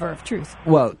the cover of truth.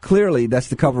 Well, clearly that's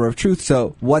the cover of truth.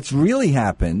 So what's really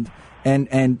happened,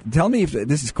 and tell me if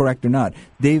this is correct or not,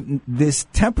 this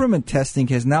temperament testing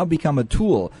has now become a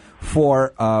tool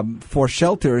for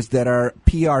shelters that are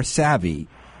PR savvy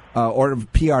or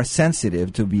PR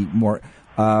sensitive, to be more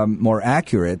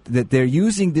accurate, that they're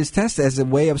using this test as a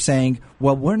way of saying,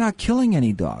 well, we're not killing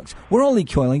any dogs. We're only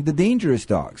killing the dangerous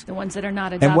dogs. The ones that are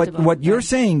not adoptable. And what you're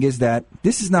saying is that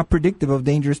this is not predictive of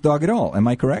dangerous dog at all. Am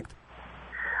I correct?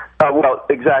 Well,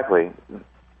 exactly.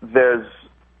 The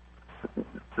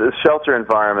shelter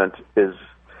environment is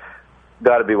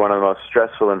got to be one of the most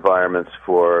stressful environments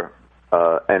for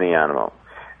any animal.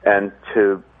 And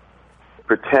to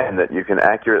pretend that you can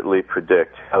accurately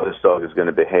predict how this dog is going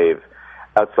to behave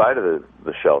outside of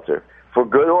the shelter, for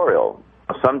good or ill.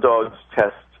 Some dogs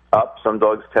test up, some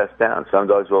dogs test down. Some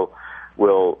dogs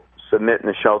will submit in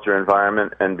a shelter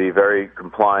environment and be very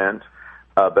compliant,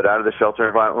 but out of the shelter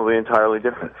environment will be entirely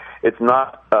different. It's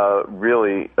not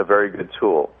really a very good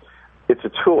tool. It's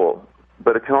a tool,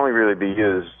 but it can only really be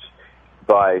used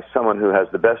by someone who has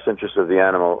the best interest of the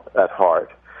animal at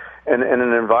heart, and in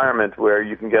an environment where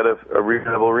you can get a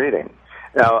reasonable reading.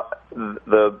 Now,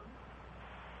 the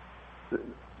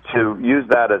to use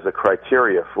that as a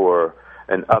criteria for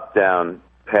an up-down,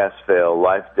 pass-fail,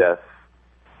 life-death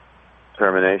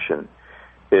termination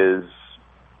is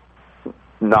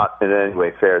not in any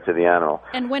way fair to the animal.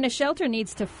 And when a shelter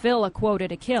needs to fill a quota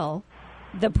to kill,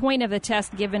 the point of the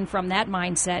test given from that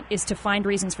mindset is to find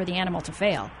reasons for the animal to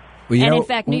fail. Well, in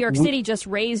fact, New York City just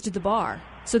raised the bar.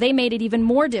 So they made it even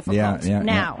more difficult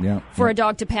for a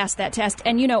dog to pass that test.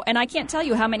 And, and I can't tell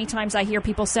you how many times I hear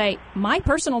people say, my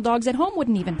personal dogs at home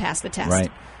wouldn't even pass the test.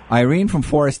 Right. Irene from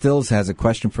Forest Hills has a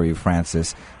question for you,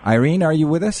 Francis. Irene, are you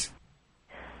with us?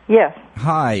 Yes.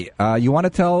 Hi. You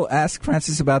want to ask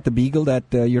Francis about the beagle that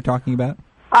you're talking about?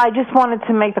 I just wanted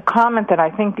to make the comment that I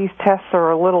think these tests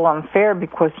are a little unfair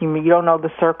because you don't know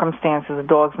the circumstances the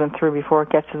dog's been through before it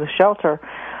gets to the shelter.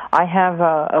 I have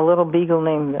a little beagle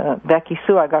named Becky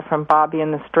Sue I got from Bobby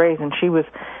and the Strays, and she was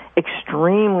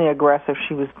extremely aggressive.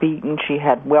 She was beaten. She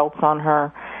had welts on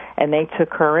her, and they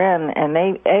took her in, and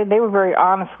they were very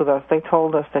honest with us. They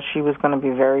told us that she was going to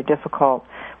be very difficult.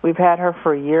 We've had her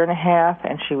for 1.5 years,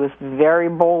 and she was very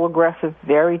bowl aggressive,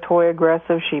 very toy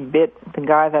aggressive. She bit the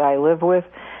guy that I live with,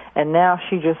 and now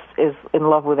she just is in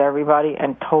love with everybody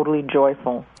and totally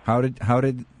joyful.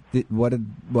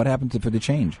 What happened for the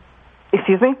change?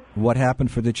 Excuse me? What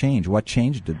happened for the change? What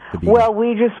changed the beagle? Well,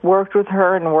 we just worked with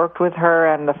her, and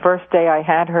the first day I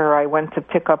had her, I went to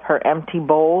pick up her empty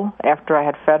bowl after I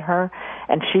had fed her,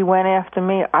 and she went after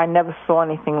me. I never saw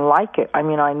anything like it. I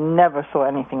never saw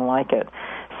anything like it.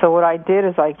 So what I did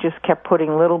is I just kept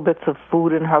putting little bits of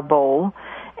food in her bowl,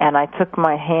 and I took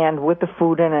my hand with the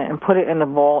food in it and put it in the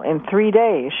bowl. In 3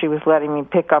 days, she was letting me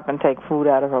pick up and take food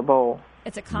out of her bowl.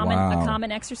 It's a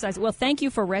common exercise. Well, thank you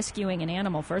for rescuing an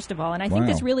animal, first of all. And I think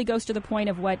this really goes to the point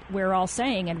of what we're all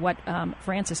saying and what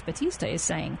Francis Batista is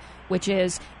saying, which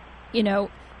is,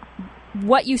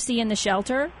 what you see in the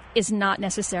shelter is not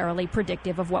necessarily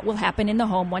predictive of what will happen in the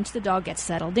home once the dog gets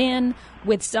settled in,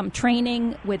 with some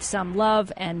training, with some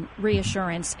love and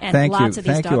reassurance, and lots of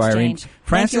these dogs change.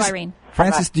 Thank you, Irene.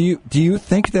 Francis, do you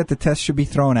think that the test should be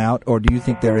thrown out, or do you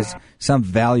think there is some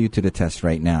value to the test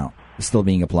right now, still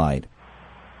being applied?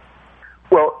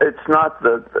 Well, it's not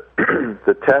the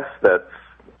test that's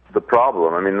the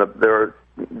problem. There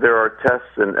are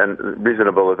tests and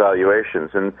reasonable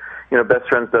evaluations, and Best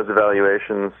Friends does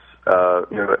evaluations.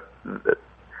 The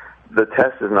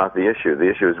test is not the issue. The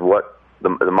issue is what the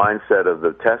mindset of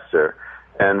the tester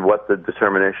and what the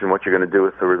determination, what you're going to do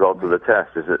with the results of the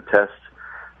test. Is it test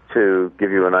to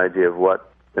give you an idea of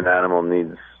what an animal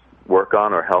needs work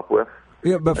on or help with?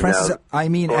 Yeah, but Francis,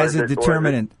 as a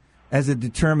determinant.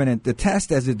 The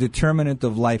test as a determinant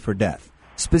of life or death,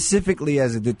 specifically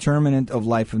as a determinant of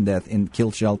life and death in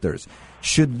kill shelters.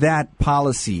 Should that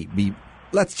policy be,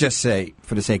 let's just say,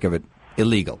 for the sake of it,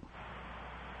 illegal?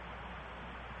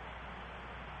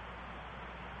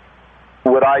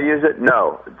 Would I use it?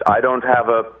 No. I don't have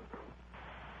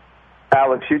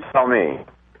Alex, you tell me.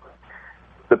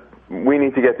 We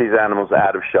need to get these animals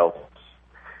out of shelters.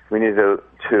 We need to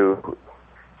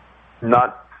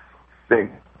not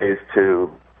think is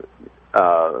to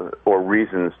or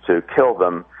reasons to kill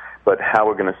them, but how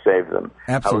we're going to save them.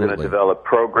 Absolutely. How we're going to develop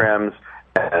programs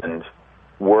and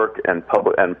work and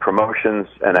public and promotions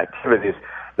and activities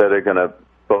that are going to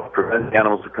both prevent the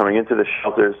animals from coming into the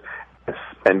shelters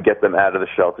and get them out of the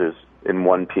shelters in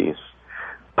one piece.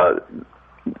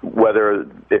 Whether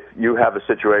if you have a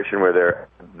situation where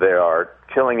they are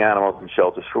killing animals in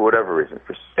shelters for whatever reason,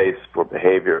 for space, for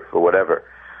behavior, for whatever,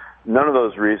 none of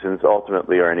those reasons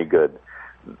ultimately are any good.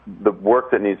 The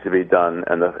work that needs to be done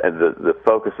and the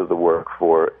focus of the work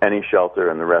for any shelter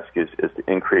and the rescues is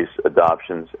to increase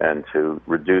adoptions and to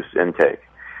reduce intake.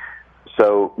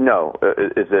 So, no,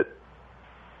 is it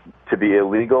to be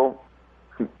illegal?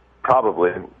 Probably,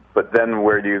 but then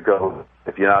where do you go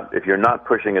if you're not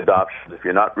pushing adoptions, if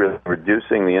you're not really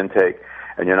reducing the intake,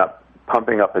 and you're not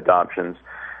pumping up adoptions?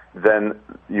 Then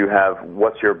you have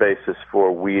what's your basis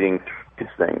for weeding these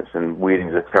things, and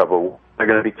weeding's a trouble. They're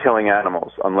going to be killing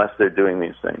animals unless they're doing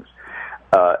these things.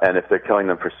 And if they're killing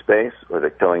them for space, or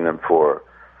they're killing them for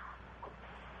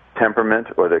temperament,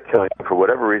 or they're killing them for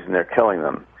whatever reason they're killing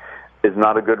them, is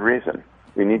not a good reason.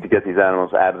 We need to get these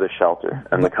animals out of the shelter.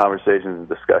 And the conversations and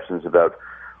discussions about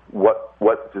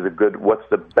what's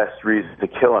the best reason to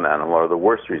kill an animal or the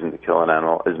worst reason to kill an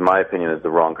animal, is my opinion, is the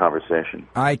wrong conversation.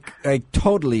 I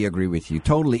totally agree with you,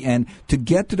 totally. And to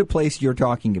get to the place you're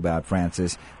talking about,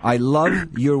 Francis, I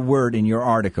love your word in your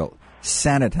article,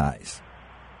 sanitize.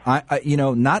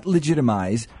 Not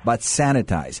legitimize, but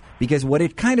sanitize. Because what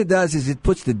it kind of does is it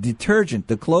puts the detergent,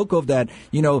 the cloak of that,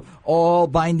 all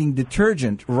binding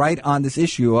detergent right on this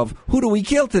issue of who do we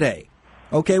kill today?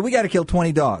 Okay, we got to kill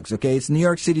 20 dogs. Okay, it's New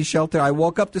York City shelter. I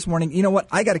woke up this morning. You know what?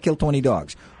 I got to kill 20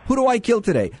 dogs. Who do I kill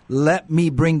today? Let me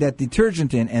bring that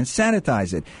detergent in and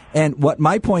sanitize it. And what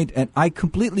my point, and I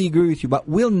completely agree with you, but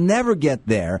we'll never get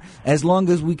there as long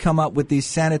as we come up with these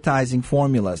sanitizing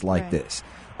formulas like this.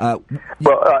 And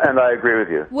I agree with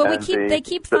you. Well, they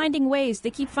keep finding ways. They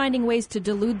keep finding ways to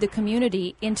delude the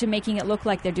community into making it look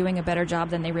like they're doing a better job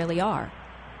than they really are.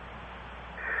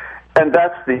 And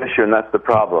that's the issue, and that's the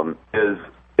problem: is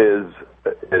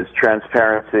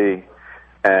transparency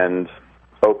and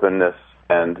openness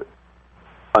and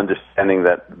understanding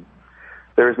that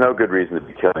there is no good reason to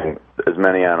be killing as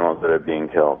many animals that are being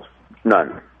killed.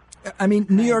 None. I mean,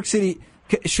 New York City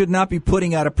should not be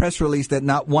putting out a press release that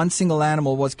not one single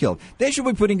animal was killed. They should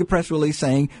be putting a press release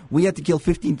saying we had to kill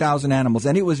 15,000 animals,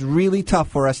 and it was really tough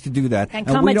for us to do that,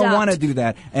 and we don't want to do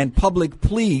that. And public,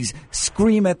 please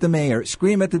scream at the mayor,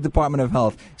 scream at the Department of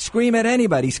Health, scream at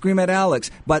anybody, scream at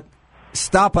Alex, but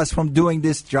stop us from doing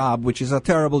this job, which is a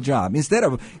terrible job, instead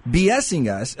of BSing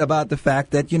us about the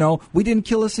fact that, we didn't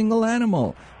kill a single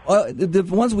animal. The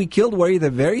ones we killed were either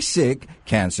very sick,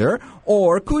 cancer,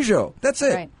 or Cujo. That's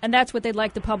it. Right. And that's what they'd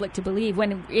like the public to believe,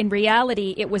 when in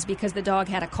reality it was because the dog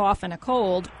had a cough and a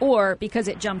cold, or because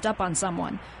it jumped up on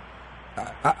someone.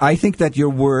 I think that your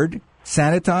word,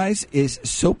 sanitize, is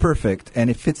so perfect, and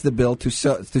it fits the bill to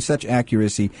such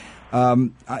accuracy.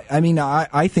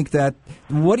 I think that.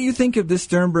 What do you think of the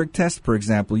Sternberg test, for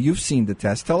example? You've seen the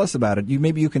test. Tell us about it.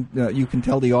 Maybe you can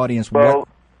tell the audience. Well,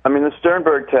 the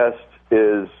Sternberg test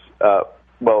is.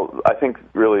 I think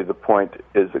really the point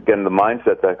is, again, the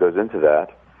mindset that goes into that.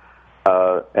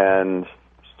 And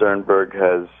Sternberg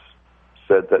has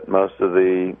said that most of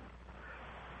the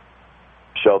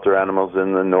shelter animals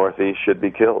in the Northeast should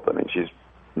be killed. I mean, she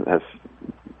has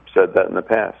said that in the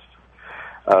past.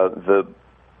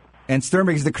 And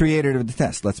Sternberg is the creator of the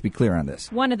test. Let's be clear on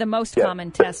this. One of the most common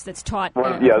tests that's taught.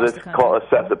 This called a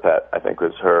Cecipet, I think,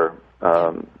 was her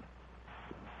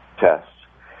test.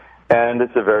 And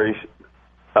it's a very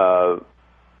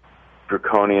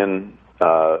draconian,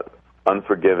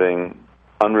 unforgiving,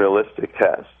 unrealistic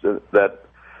test that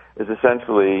is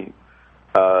essentially,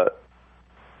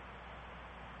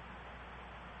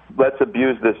 let's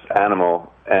abuse this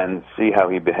animal and see how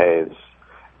he behaves,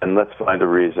 and let's find a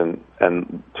reason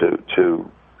and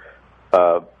to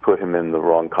put him in the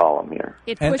wrong column here.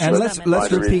 And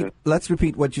let's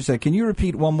repeat what you said. Can you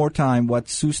repeat one more time what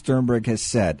Sue Sternberg has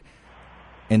said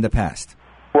in the past?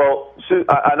 Well, Sue,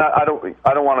 I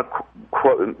don't want to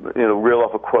quote, reel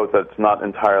off a quote that's not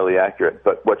entirely accurate.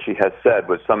 But what she has said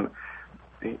was some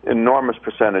enormous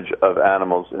percentage of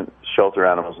animals, shelter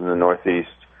animals in the Northeast,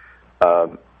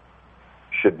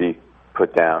 should be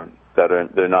put down.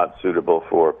 They're not suitable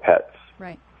for pets.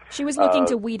 Right. She was looking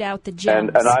to weed out the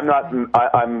gems. And I'm not. Right.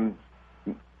 I'm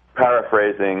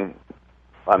paraphrasing.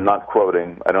 I'm not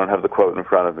quoting. I don't have the quote in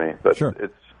front of me, but sure.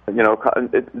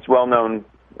 It's well-known.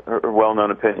 Her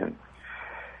well-known opinion.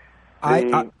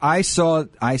 I saw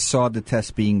the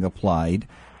test being applied.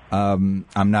 I'm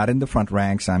not in the front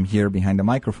ranks. I'm here behind the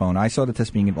microphone. I saw the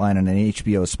test being applied on an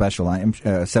HBO special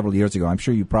several years ago. I'm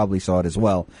sure you probably saw it as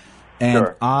well. And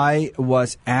sure. I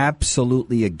was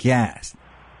absolutely aghast,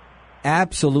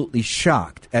 absolutely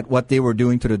shocked at what they were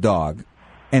doing to the dog.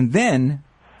 And then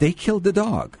they killed the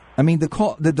dog. I mean,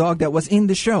 the dog that was in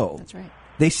the show. That's right.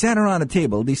 They sat around a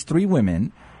table, these three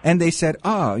women, and they said,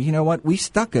 you know what? We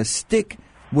stuck a stick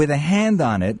with a hand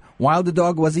on it while the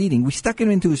dog was eating. We stuck it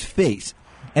into his face,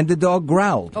 and the dog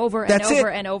growled. That's it.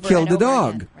 And over Killed and the over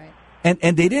dog. Again. Right.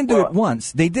 And they didn't do it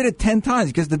once. They did it 10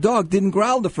 times because the dog didn't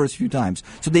growl the first few times.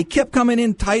 So they kept coming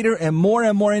in tighter and more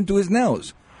into his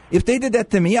nose. If they did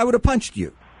that to me, I would have punched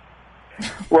you.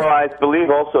 Well, I believe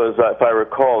also, if I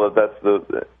recall, that's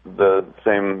the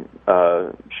same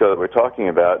show that we're talking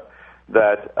about,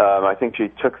 that I think she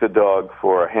took the dog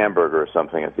for a hamburger or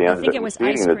something at the end. I think it was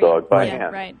feeding ice the cream. dog by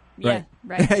hand. Right. Yeah.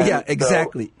 Right. Yeah,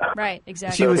 exactly. Right.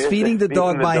 Exactly. She was feeding the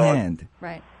dog by hand.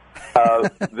 Right.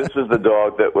 This is the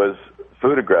dog that was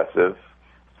food aggressive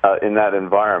in that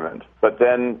environment, but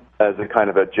then, as a kind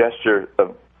of a gesture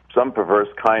of some perverse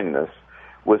kindness,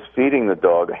 was feeding the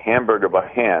dog a hamburger by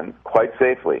hand quite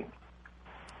safely.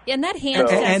 And that hand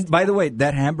test. And by the way,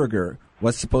 that hamburger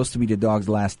was supposed to be the dog's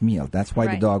last meal. That's why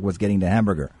the dog was getting the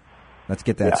hamburger. Let's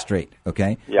get that straight,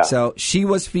 okay? Yeah. So she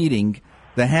was feeding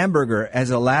the hamburger as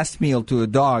a last meal to a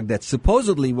dog that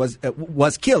supposedly was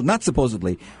killed, not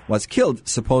supposedly, was killed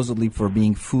supposedly for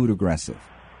being food aggressive.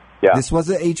 Yeah. This was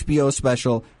an HBO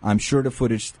special. I'm sure the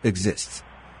footage exists.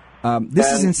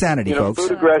 This is insanity, folks.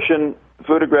 Food aggression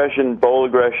food aggression, bowl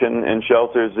aggression in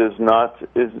shelters is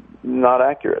not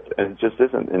accurate. It just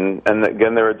isn't. And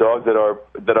again, there are dogs that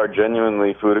are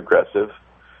genuinely food aggressive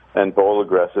and bowl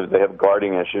aggressive. They have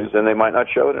guarding issues, and they might not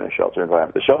show it in a shelter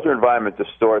environment. The shelter environment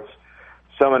distorts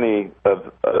so much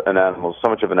of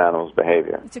an animal's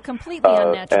behavior. It's a completely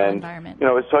unnatural environment.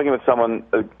 I was talking with someone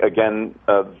again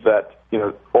that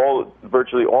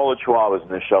virtually all the Chihuahuas in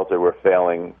the shelter were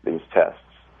failing these tests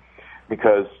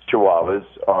because Chihuahuas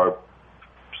are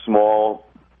small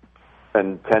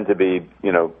and tend to be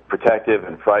protective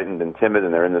and frightened and timid,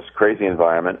 and they're in this crazy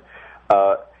environment,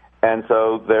 and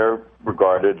so they're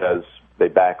regarded as they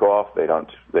back off. They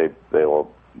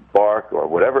will bark or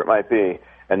whatever it might be.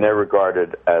 And they're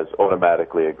regarded as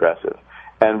automatically aggressive.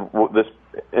 And this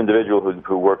individual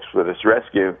who works for this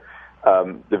rescue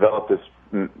developed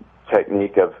this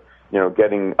technique of,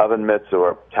 getting oven mitts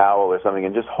or a towel or something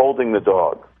and just holding the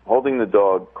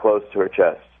dog close to her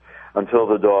chest until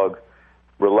the dog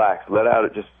relaxed, let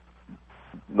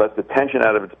the tension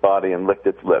out of its body and licked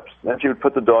its lips. Then she would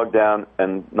put the dog down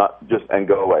and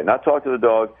go away. Not talk to the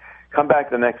dog, come back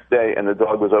the next day, and the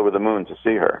dog was over the moon to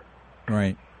see her.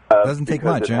 Right. Doesn't take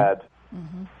much, huh?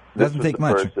 Doesn't take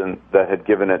much. The person that had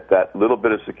given it that little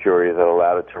bit of security that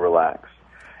allowed it to relax,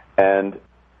 and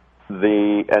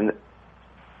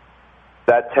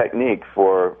that technique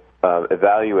for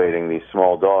evaluating these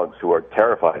small dogs who are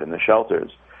terrified in the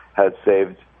shelters has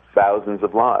saved thousands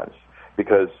of lives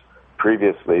because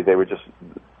previously they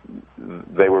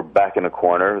were back in a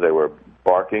corner, they were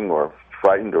barking or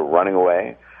frightened or running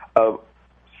away,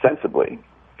 sensibly,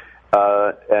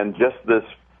 and just this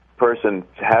person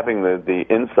having the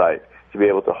insight to be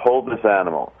able to hold this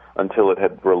animal until it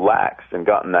had relaxed and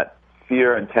gotten that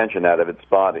fear and tension out of its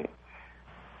body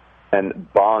and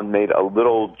made a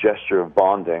little gesture of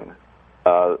bonding,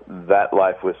 that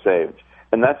life was saved.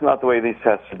 And that's not the way these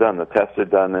tests are done. The tests are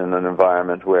done in an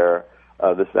environment where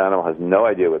this animal has no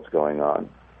idea what's going on.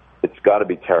 It's got to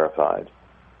be terrified,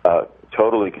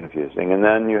 totally confusing. And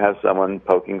then you have someone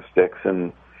poking sticks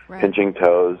and pinching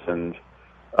toes and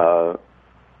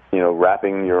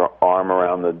wrapping your arm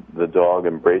around the dog,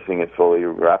 embracing it fully, you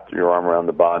wrap your arm around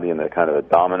the body in a kind of a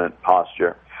dominant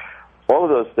posture. All of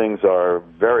those things are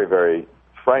very, very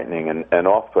frightening and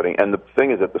off-putting. And the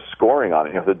thing is that the scoring on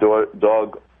it, if the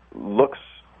dog looks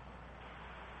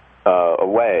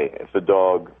away, if the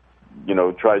dog,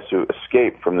 tries to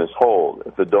escape from this hold,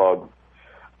 if the dog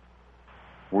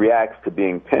reacts to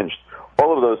being pinched,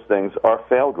 all of those things are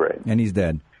fail grade. And he's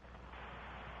dead.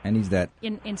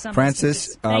 In some Francis,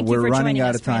 instances. We're running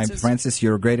out of time. Francis. Francis,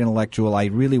 you're a great intellectual. I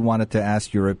really wanted to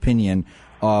ask your opinion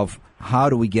of how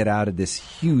do we get out of this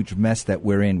huge mess that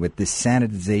we're in with this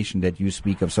sanitization that you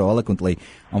speak of so eloquently.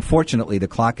 Unfortunately, the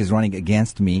clock is running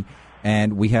against me,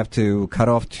 and we have to cut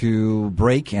off to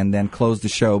break and then close the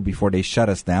show before they shut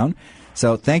us down.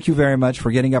 So thank you very much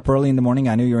for getting up early in the morning.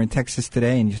 I know you're in Texas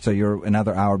today, and so you're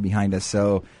another hour behind us.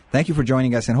 So thank you for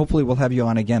joining us, and hopefully we'll have you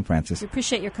on again, Francis. We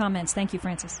appreciate your comments. Thank you,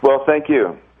 Francis. Well, thank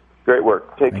you. Great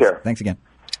work. Thanks care. Thanks again.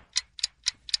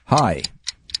 Hi,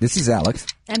 this is Alex.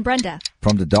 And Brenda.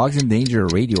 From the Dogs in Danger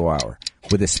Radio Hour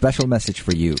with a special message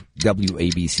for you,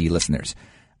 WABC listeners.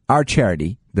 Our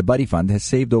charity, the Buddy Fund, has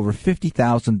saved over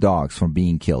 50,000 dogs from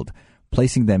being killed,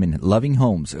 placing them in loving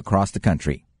homes across the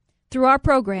country. Through our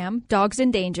program, Dogs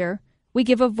in Danger, we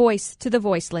give a voice to the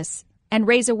voiceless and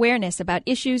raise awareness about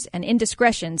issues and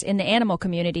indiscretions in the animal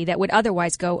community that would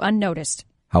otherwise go unnoticed.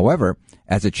 However,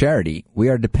 as a charity, we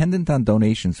are dependent on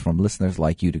donations from listeners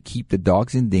like you to keep the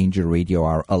Dogs in Danger Radio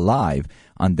Hour alive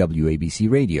on WABC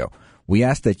Radio. We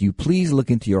ask that you please look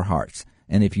into your hearts,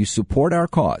 and if you support our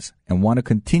cause and want to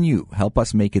continue help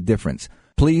us make a difference,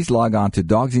 please log on to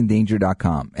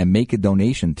dogsindanger.com and make a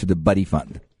donation to the Buddy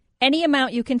Fund. Any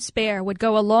amount you can spare would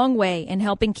go a long way in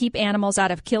helping keep animals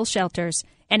out of kill shelters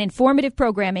and informative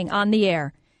programming on the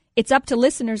air. It's up to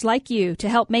listeners like you to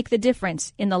help make the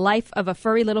difference in the life of a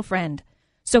furry little friend.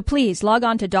 So please log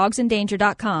on to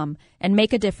dogsindanger.com and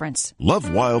make a difference.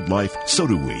 Love wildlife? So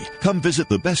do we. Come visit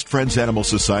the Best Friends Animal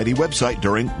Society website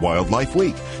during Wildlife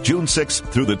Week, June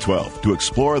 6th through the 12th, to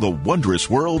explore the wondrous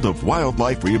world of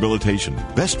wildlife rehabilitation.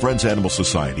 Best Friends Animal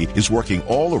Society is working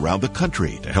all around the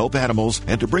country to help animals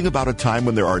and to bring about a time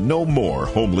when there are no more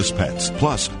homeless pets.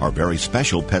 Plus, our very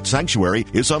special pet sanctuary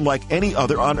is unlike any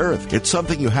other on earth. It's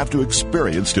something you have to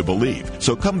experience to believe.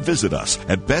 So come visit us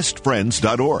at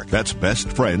bestfriends.org. That's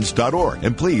bestfriends.org.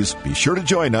 And please be sure to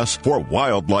join us for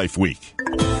Wildlife Week.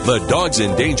 The Dogs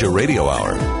in Danger Radio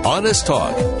Hour. Honest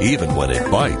talk, even when it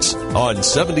bites. On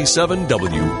 77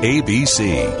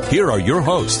 WABC. Here are your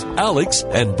hosts, Alex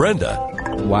and Brenda.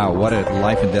 Wow, what a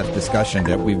life and death discussion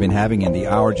that we've been having, and the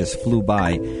hour just flew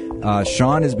by.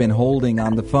 Sean has been holding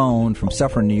on the phone from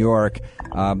Suffern, New York,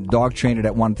 dog trainer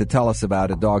that wanted to tell us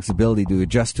about a dog's ability to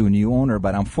adjust to a new owner,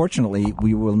 but unfortunately,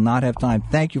 we will not have time.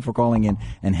 Thank you for calling in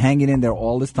and hanging in there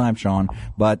all this time, Sean,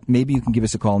 but maybe you can give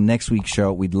us a call next week's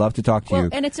show. We'd love to talk to you.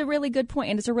 And it's a really good point,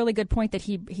 and it's a really good point that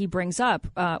he brings up,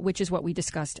 which is what we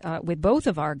discussed with both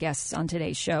of our guests on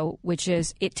today's show, which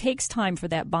is it takes time for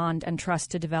that bond and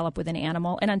trust to develop with an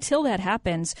animal, and until that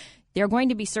happens, there are going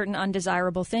to be certain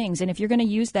undesirable things. And if you're going to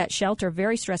use that shelter,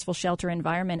 very stressful shelter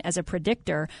environment, as a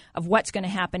predictor of what's going to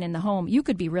happen in the home, you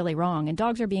could be really wrong. And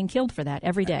dogs are being killed for that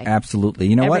every day. Absolutely.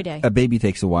 You know every what? Day. A baby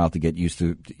takes a while to get used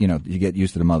to, you get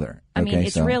used to the mother. I mean,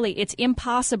 it's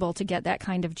impossible to get that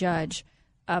kind of judge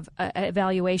of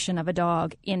evaluation of a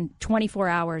dog in 24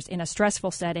 hours in a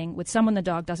stressful setting with someone the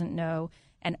dog doesn't know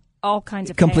and all kinds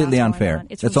of completely chaos unfair. Going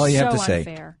on. It's That's all you have to say.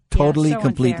 Unfair. Totally, so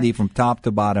completely, unfair. from top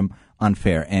to bottom,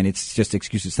 unfair, and it's just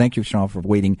excuses. Thank you, Sean, for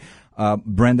waiting.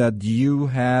 Brenda, do you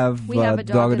have, we have a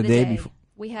dog of the day? Before?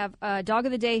 We have a dog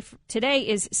of the day. Today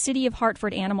is City of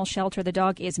Hartford Animal Shelter. The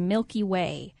dog is Milky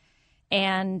Way,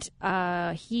 and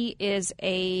he is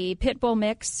a pit bull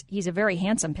mix. He's a very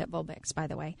handsome pit bull mix, by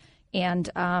the way. And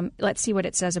let's see what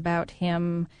it says about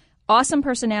him. Awesome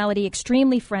personality,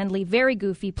 extremely friendly, very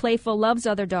goofy, playful, loves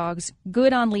other dogs,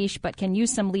 good on leash but can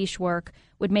use some leash work,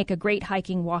 would make a great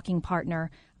hiking, walking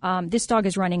partner. This dog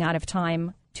is running out of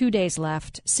time. 2 days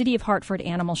left. City of Hartford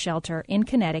Animal Shelter in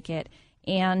Connecticut.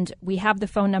 And we have the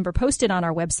phone number posted on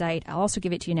our website. I'll also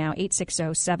give it to you now,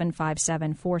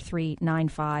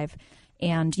 860-757-4395.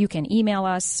 And you can email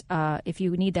us if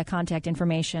you need that contact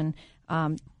information.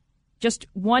 Just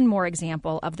one more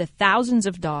example of the thousands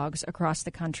of dogs across the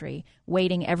country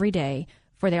waiting every day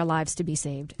for their lives to be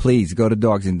saved. Please go to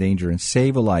Dogs in Danger and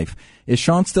save a life. Is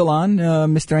Sean still on,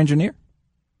 Mr. Engineer?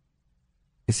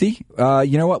 Is he?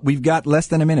 You know what? We've got less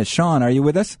than a minute. Sean, are you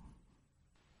with us?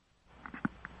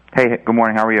 Hey, good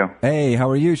morning. How are you? Hey, how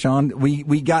are you, Sean?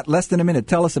 We got less than a minute.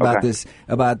 Tell us about this,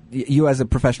 about you as a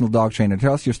professional dog trainer.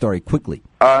 Tell us your story quickly.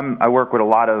 I work with a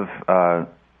lot of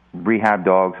rehab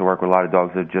dogs. I work with a lot of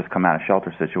dogs that have just come out of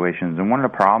shelter situations. And one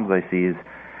of the problems I see is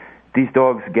these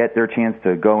dogs get their chance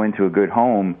to go into a good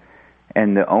home,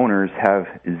 and the owners have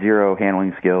zero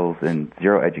handling skills and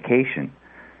zero education.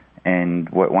 And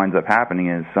what winds up happening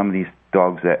is some of these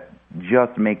dogs that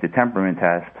just make the temperament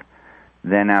test,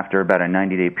 then after about a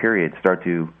 90-day period, start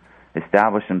to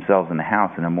establish themselves in the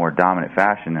house in a more dominant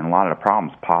fashion, and a lot of the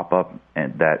problems pop up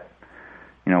that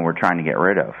we're trying to get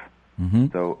rid of. Mm-hmm.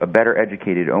 So a better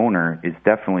educated owner is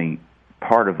definitely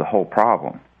part of the whole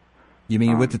problem. You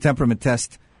mean with the temperament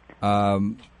test,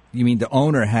 you mean the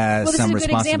owner has some responsibility? Well, this is a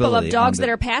good example of dogs that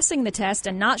are passing the test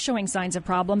and not showing signs of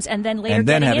problems, and then later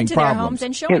getting into their homes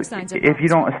and showing signs of problems. If you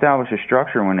don't establish a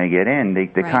structure when they get in, they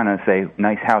kind of say,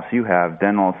 nice house you have,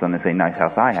 then all of a sudden they say, nice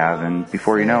house I have, and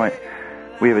before you know it,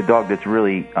 we have a dog that's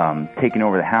really taking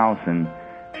over the house and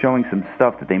showing some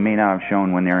stuff that they may not have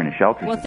shown when they're in a shelter.